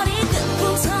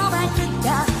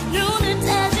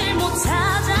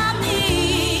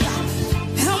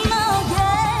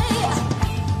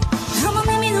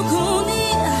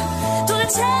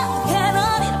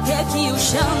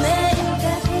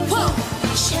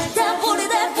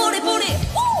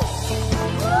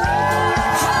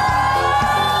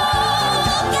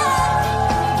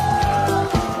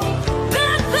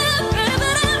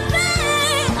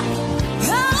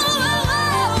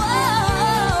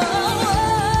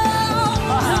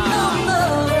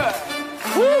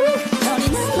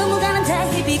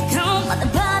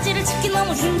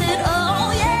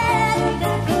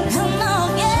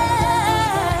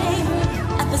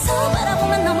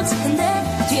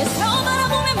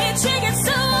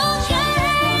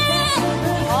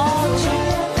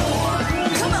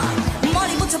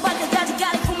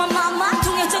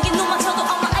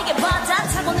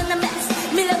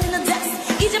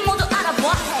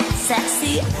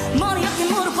머리 어깨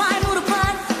무릎 발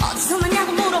어디서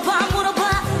나냐고 물어봐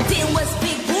Deal with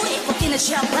big booty 벗기는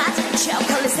샵 바지 샵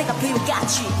걸레새가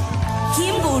비우같이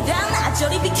김보라 나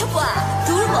저리 비켜봐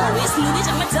둘벌 위스 눈이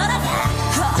정말 돌아가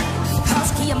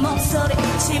허스키한 목소리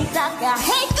침 닦아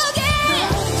Hey 고개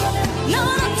넌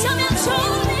어쩌면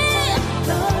좋네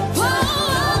넌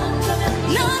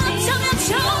어쩌면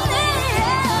좋네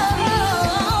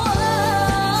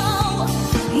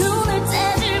눈을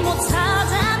떼질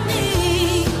못하다니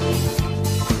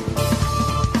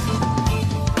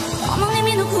어머님이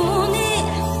누구니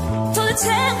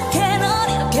도대체 어떻게 널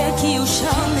이렇게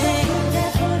키우셨니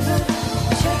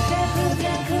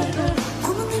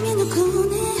어머님이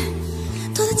누구니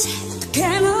도대체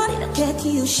어떻게 널 이렇게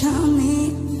키우셨니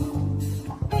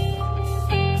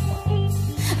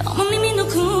어머님이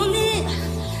누구니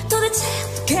도대체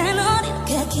어떻게 널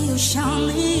이렇게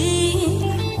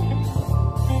키우셨니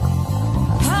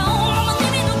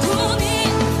어머님이 누구니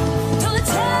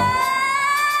도대체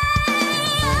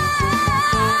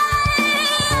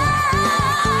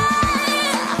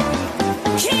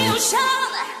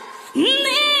키우셨니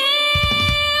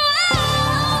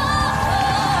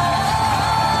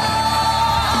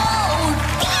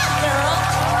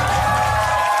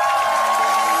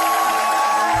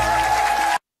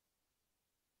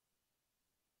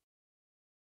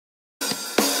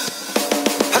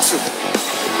박수.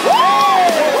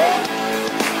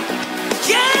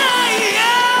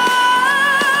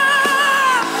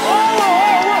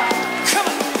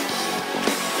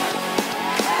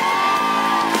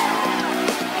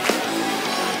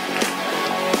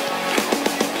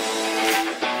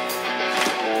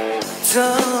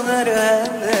 떠나려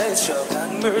했네 저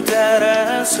강물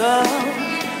따라서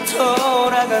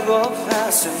돌아가고파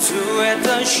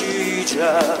순수했던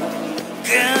시절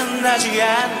끝나지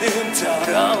않는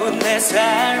더러운 내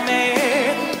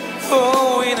삶에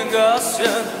보이는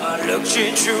것은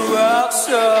얼룩진 추억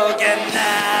속에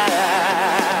나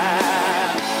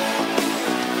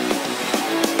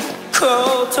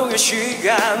고통의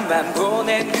시간만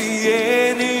보낸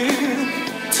뒤에는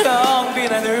텅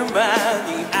빈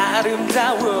하늘만이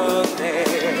아름다웠네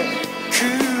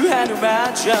그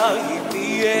하늘마저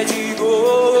희미해지고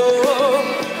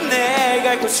내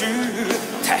갈 곳은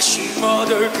다시 못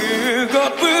올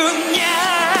그것뿐이야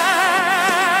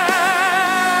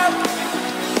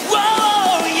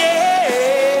oh, yeah.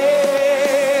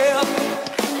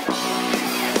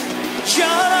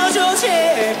 열어줘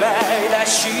제발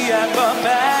다시 한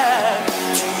번만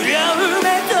두려움에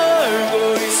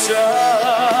떨고 있어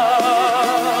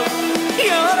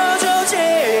열어줘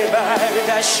제발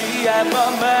다시 한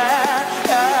번만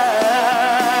단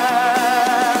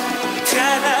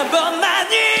한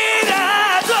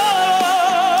번만이라도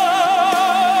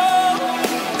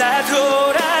나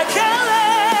돌아갈래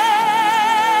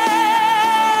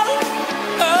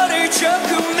어릴 적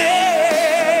꿈에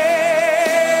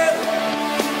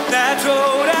나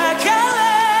돌아갈래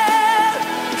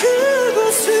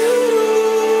그곳으로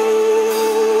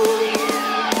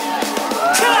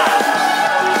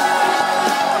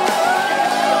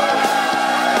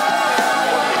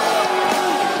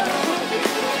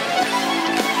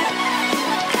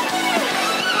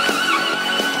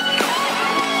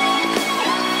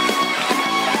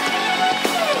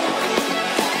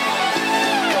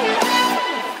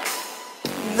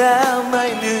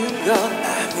남아있는 건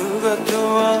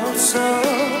아무것도 없어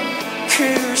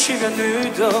그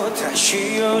시간들도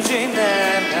다시 오진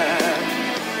않아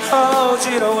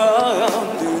어지러워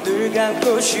눈을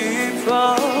감고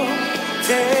싶어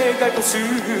내 갈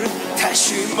곳은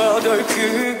다시 못 올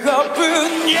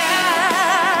그것뿐이야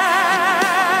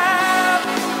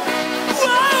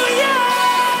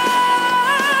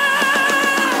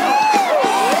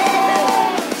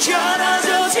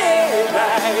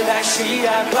다시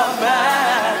한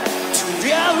번만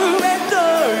두려움에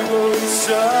떨고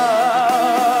있어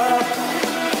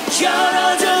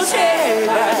열어줘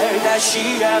제발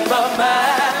다시 한 번만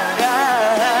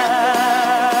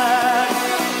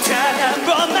단 한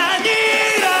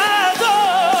번만이라도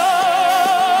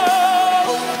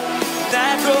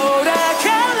나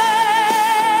돌아갈래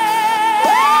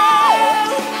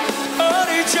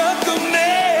어릴 적 꿈에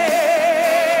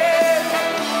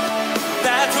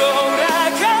나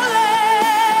돌아갈래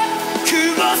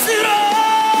그곳으로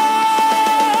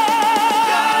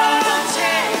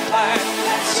제발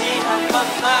다시 한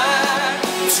번만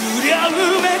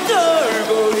두려움에 떨고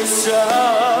있어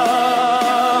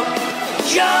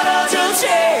열어줘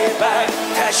제발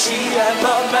다시 한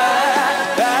번만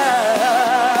단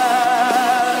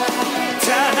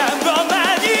한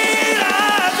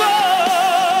번만이라도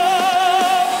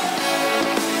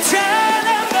단 한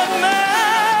번만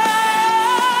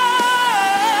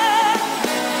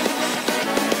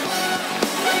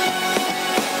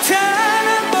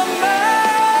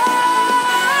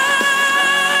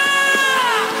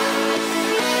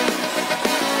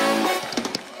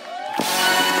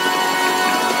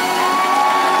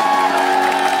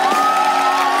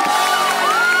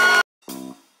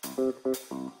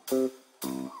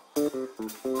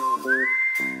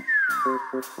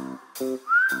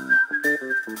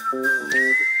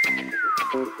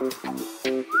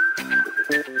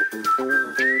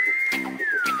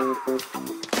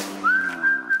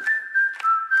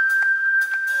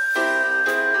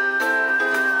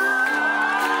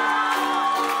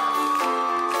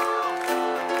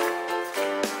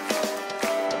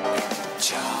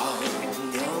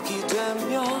저녁이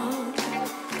되면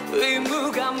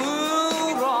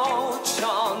의무감으로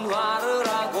전화를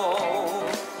하고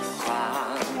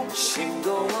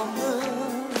관심도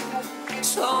없는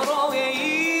서로의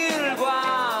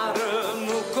일과를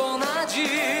묻곤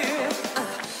하지.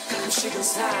 가끔씩은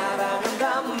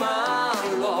사랑한단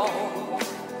말로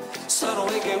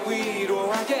서로에게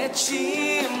위로하겠지만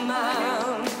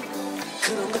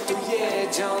그런 것도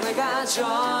예전에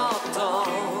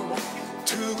가졌던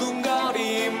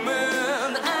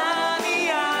두근거림은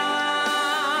아니야.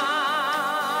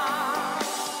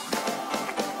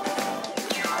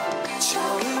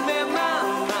 처음에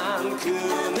만난 그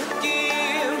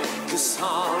느낌, 그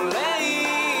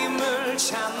설레임을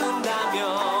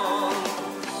찾는다면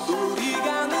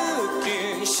우리가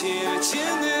느낀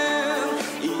실증은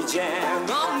이젠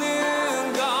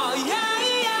없는 거야.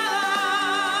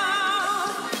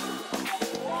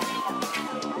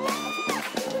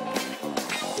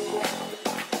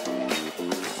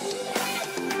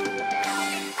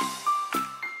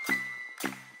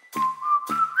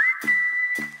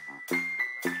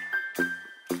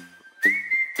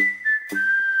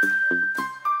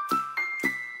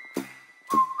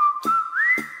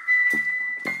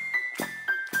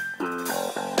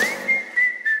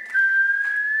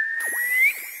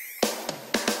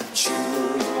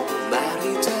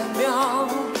 주말이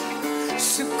되면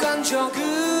습관적으로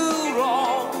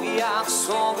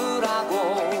약속을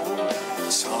하고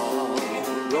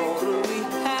서로를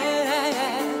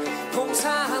위해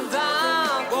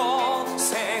봉사한다고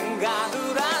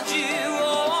생각을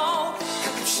하지요.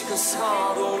 가끔씩은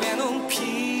서로의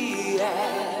눈피해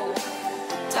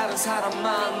다른 사람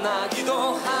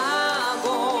만나기도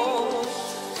하고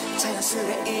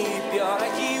자연스레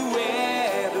이별의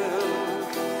기회를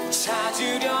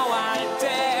찾으려 할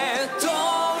때도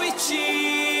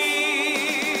있지.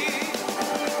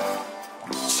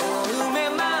 처음에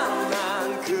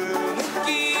만난 그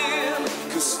느낌,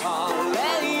 그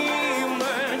설레임을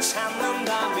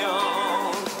찾는다면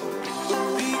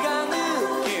우리가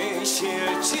느낀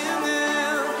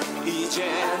실증은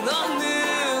이젠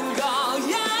없는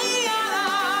거야.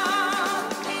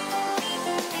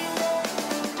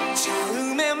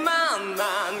 처음에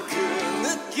만난 그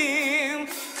느낌,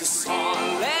 그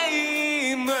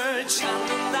설레임을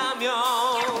찾는다면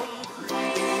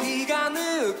우리가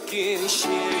느낀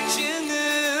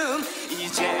실증은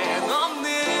이젠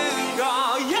없는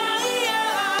거야.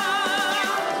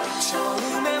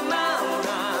 처음에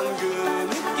만난 그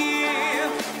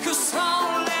느낌, 그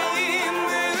설레임을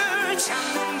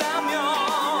찾는다면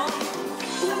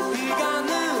우리가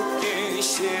느낀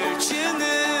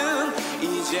실증은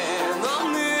이젠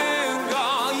없는 거야.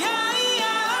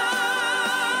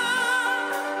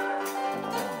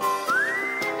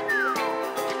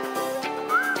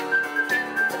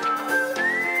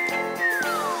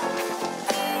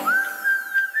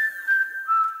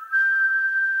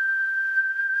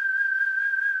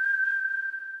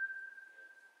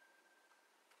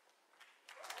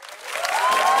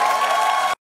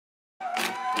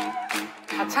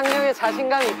 가창력에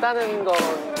자신감이 있다는 건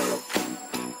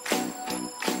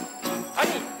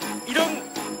아니 이런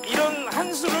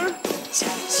한 수를 자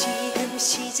지금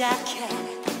시작해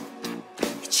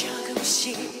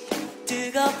조금씩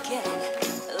뜨겁게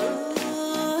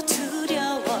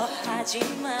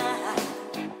두려워하지마.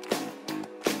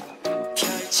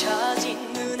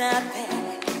 펼쳐진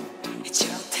눈앞에 저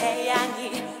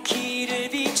태양이 길을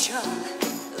비춰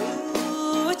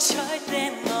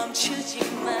절대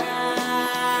멈추지마.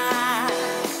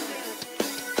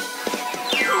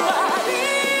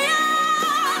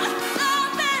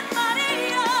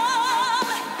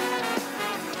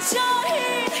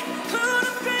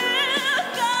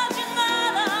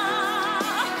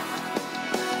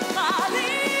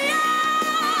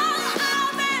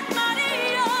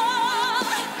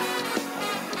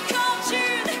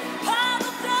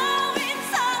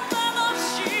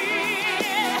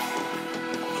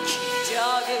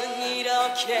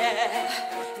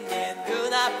 내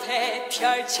눈앞에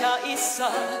펼쳐 있어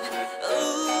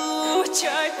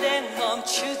절대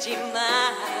멈추지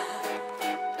마.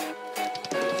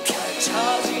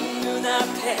 펼쳐진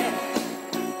눈앞에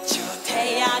저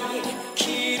태양이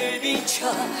길을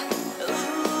비춰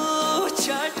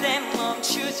절대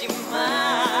멈추지 마.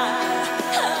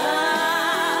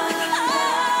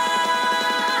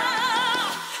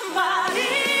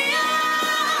 마리아,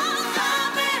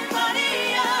 아멘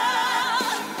마리아.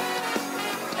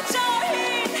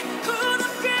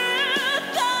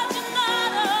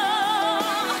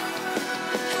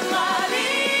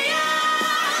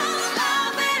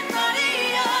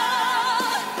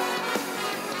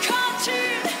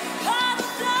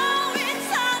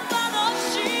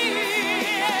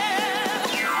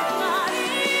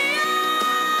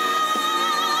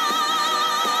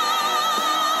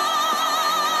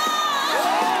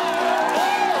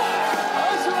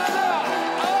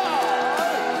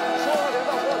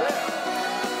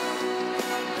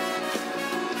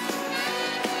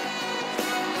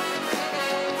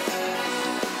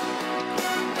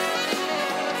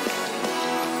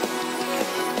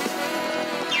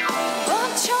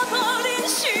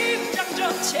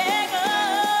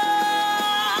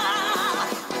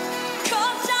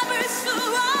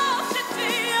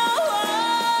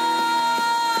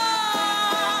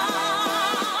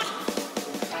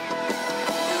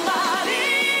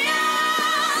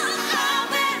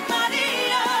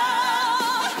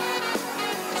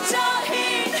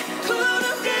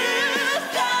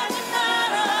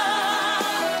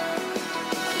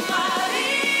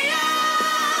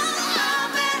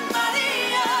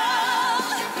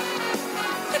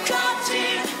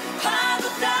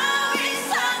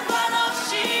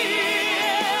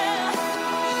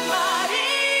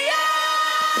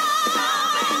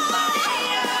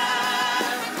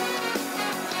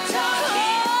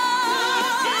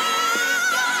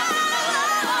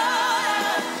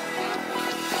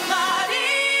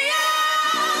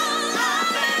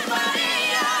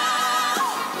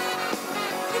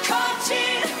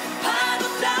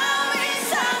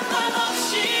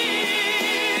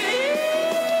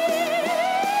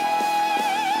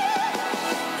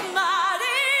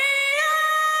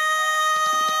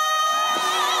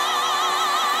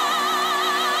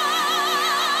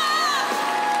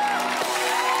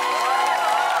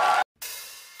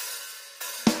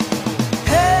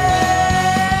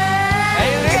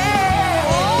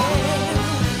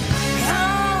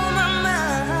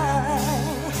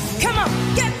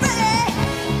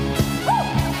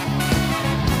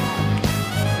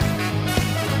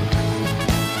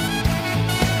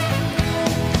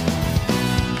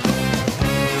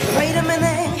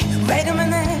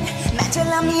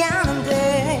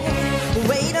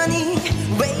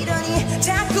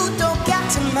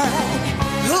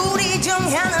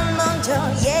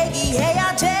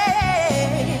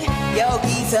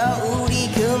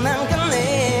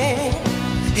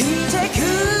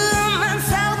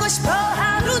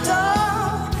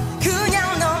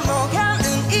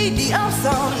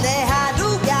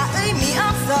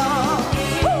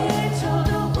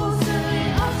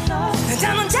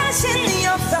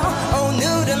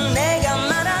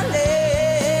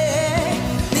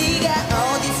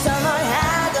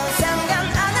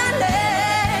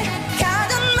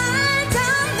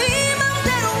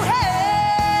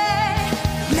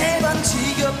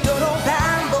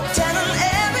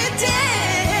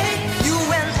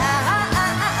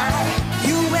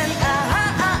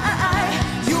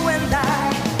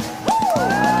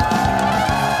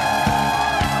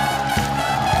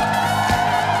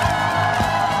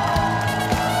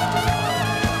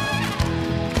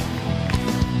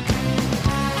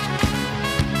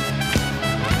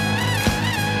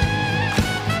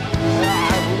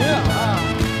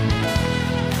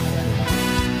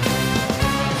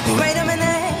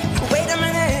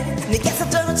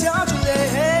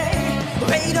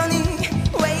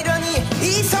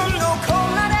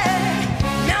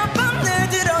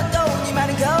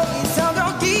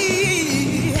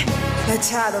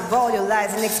 tired of all your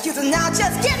lies and excuses. Now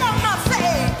just get on my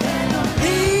face.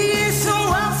 수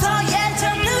없어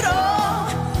예전으로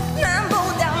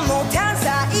남보다 못한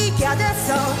사이가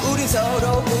됐어. 우리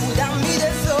서로 부담이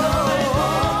됐어.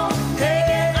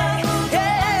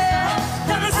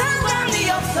 나는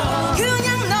상관이 없어.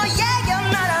 그냥 너에게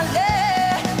말할래.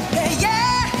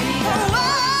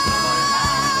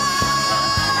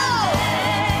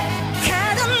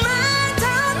 하던 말 다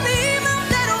네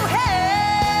맘대로 해.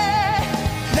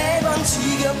 매번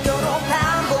지겹도록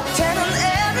반복되는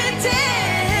everyday.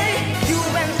 You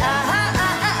and I,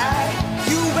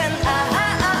 you and I,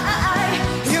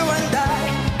 you and I.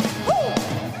 Woo!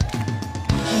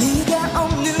 네가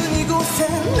없는 이곳에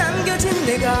남겨진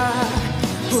내가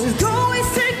울고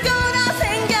있을 거라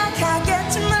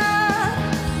생각하겠지만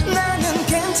나는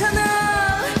괜찮아.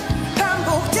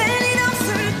 반복될 일 없을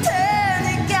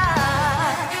테니까.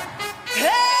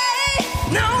 Hey,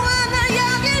 너와 나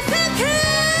여기서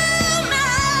그만.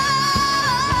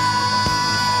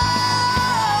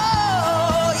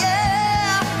 Oh,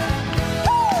 yeah.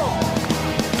 Woo!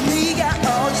 네가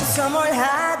어디서 뭘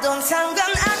하던 상관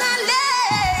안 할래.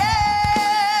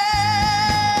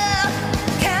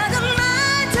 하던 말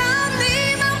다 네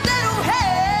맘대로 해.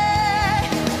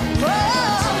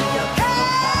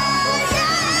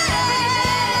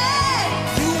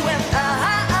 You and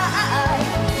I,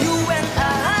 you and I,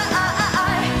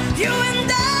 you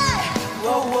and I.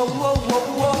 Whoa, whoa, whoa, whoa,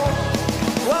 whoa.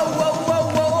 Whoa, whoa, whoa,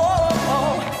 whoa, whoa.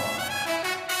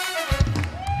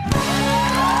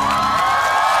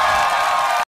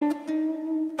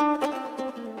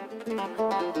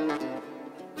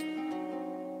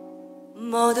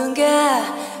 모든 게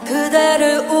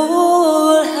그대를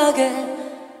우울하게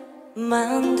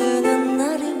만드는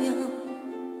날이면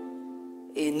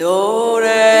이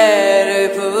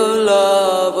노래를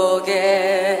불러보게.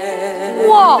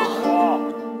 우와.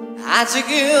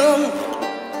 아직은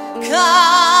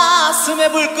가슴에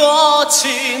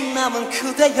불꽃이 남은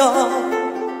그대여,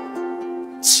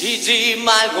 지지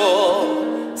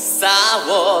말고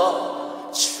싸워줄게.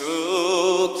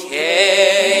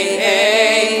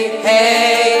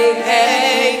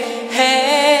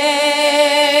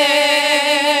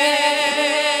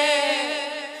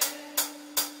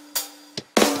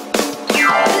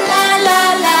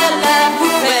 라라라라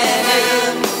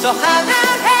후회는 또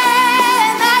하늘에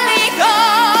날리고,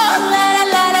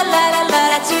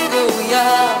 라라라라라라 친구여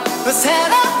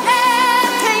새롭게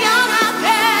태어나네.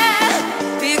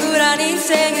 비굴한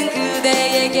인생은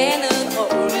그대에게는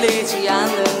어울리지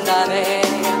않는다네.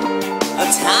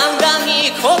 당당히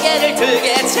고개를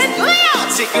들게 친구여,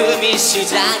 지금이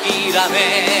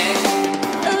시작이라네.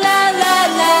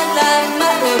 라라라라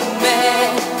마음에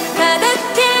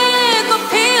가득히 꽃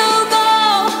피우고,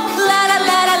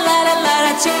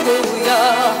 라라라라라라 친구여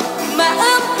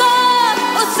마음껏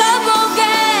웃어보게.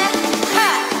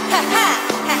 하하하하하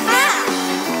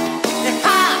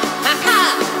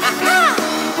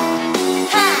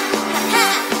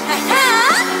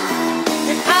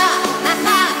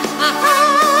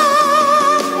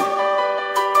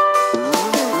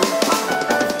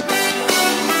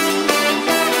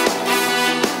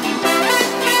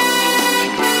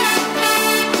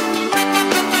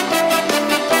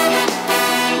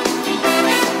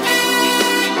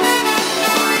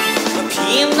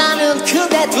빛나는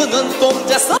그대 두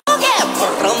눈동자 속에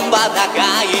푸른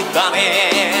바다가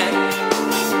있다네.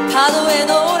 파도의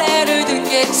노래를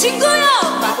듣게 친구여,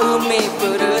 마음이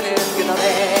부르는 그 노래.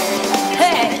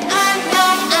 Hey, 안녕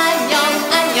안녕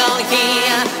안녕이야,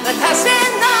 다시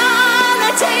넌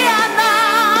알지 않아.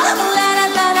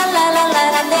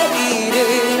 라라라라라라라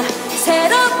내일은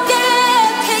새롭게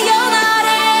태어나래.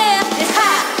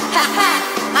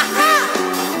 하하하하하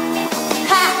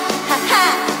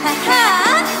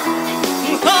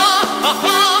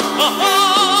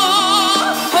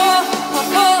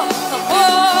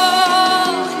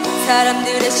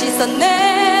사람들의 시선에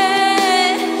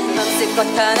넌쓸 것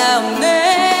하나 없네.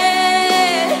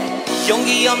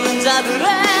 용기 없는 자들의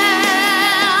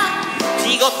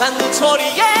비겁한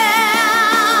눈초리에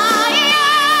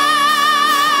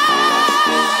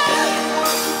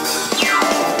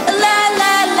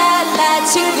라라라라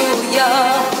친구여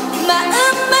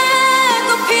마음에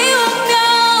꽃 피우며,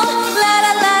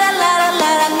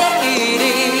 라라라라라라 내일이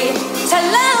잘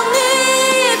나오니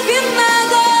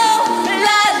빛나고,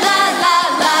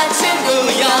 라라라라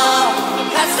친구여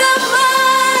가슴을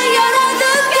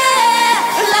열어두게.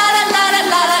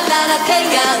 라라라라라라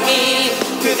태양이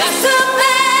그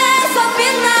가슴에서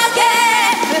빛나게.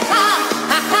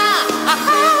 하하하하하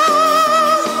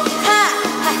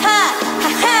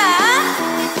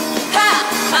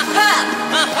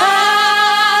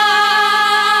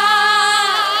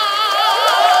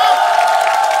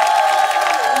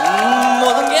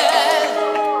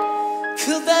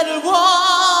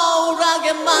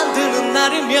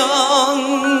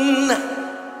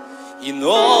이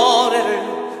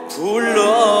노래를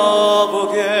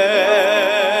불러보게.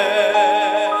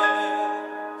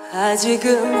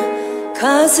 아직은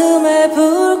가슴에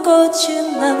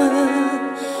불꽃이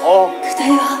남은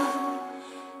그대여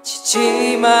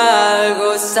지지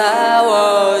말고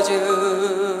싸워줄게.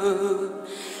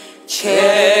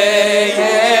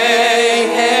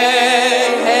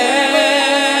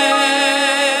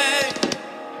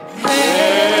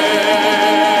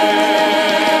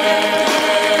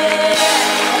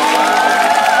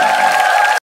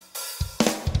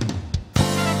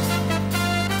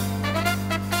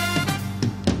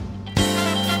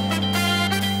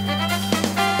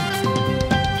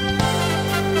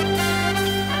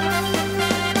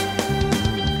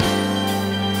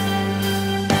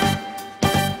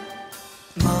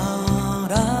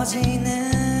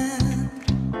 멀어지는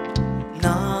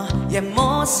너의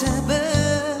모습은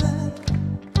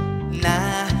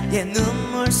나의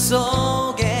눈물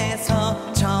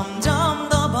속에서 점점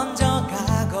더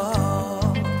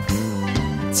번져가고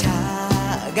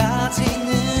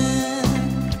작아지는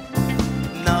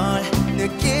널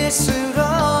느낄수록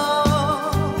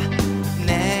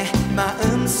내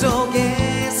마음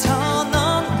속에서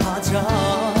넌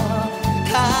퍼져가고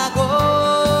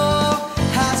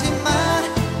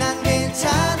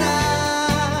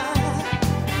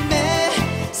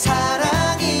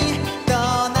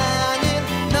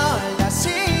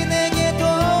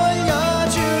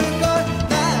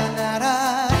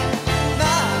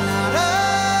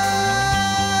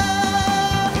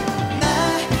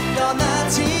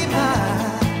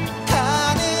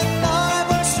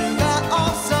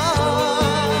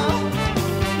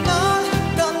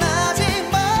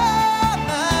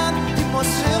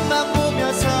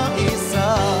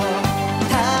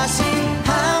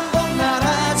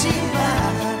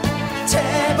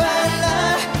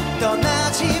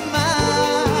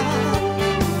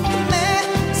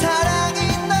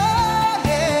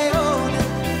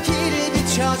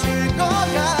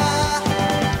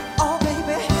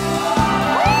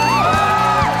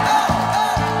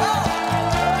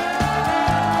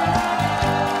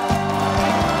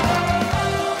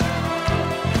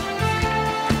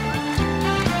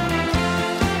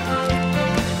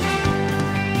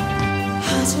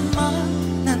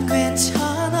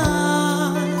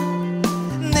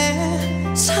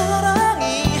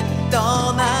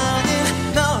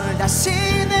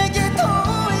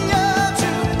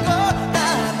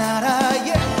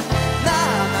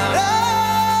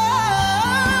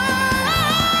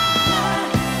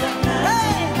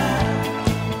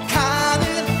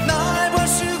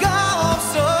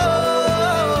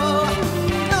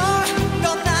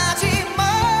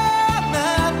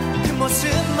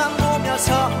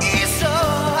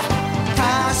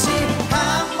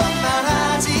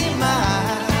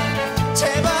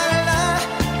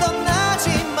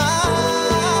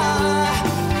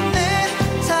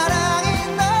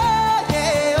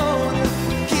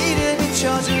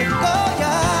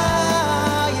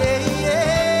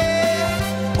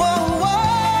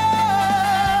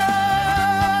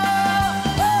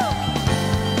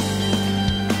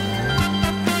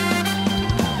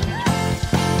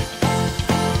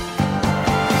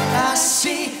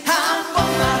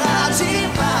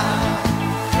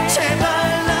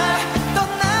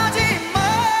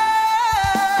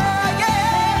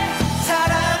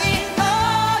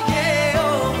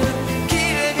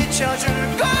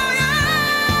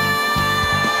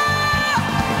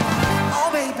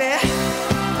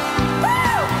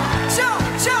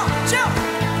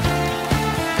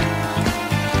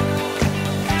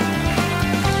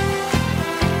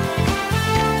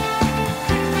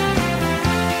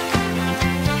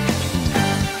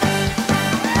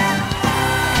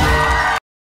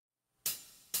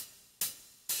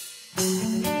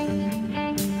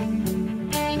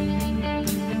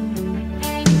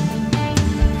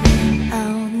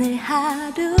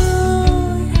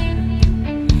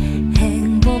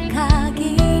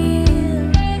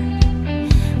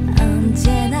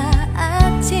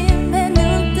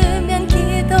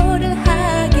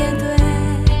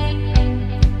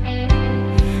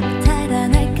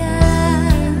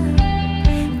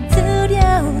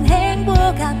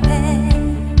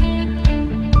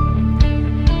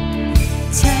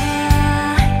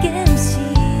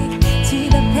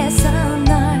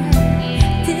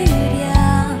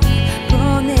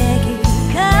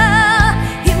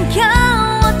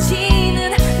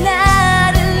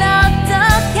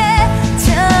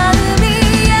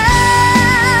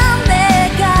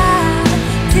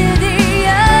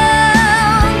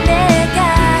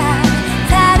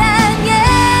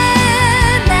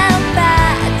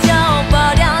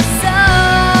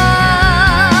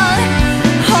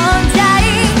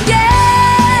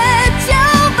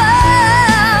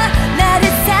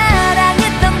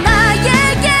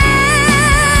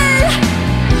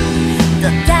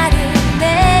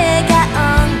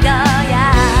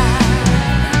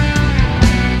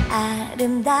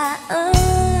아름다운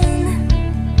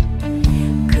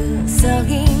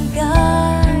구석이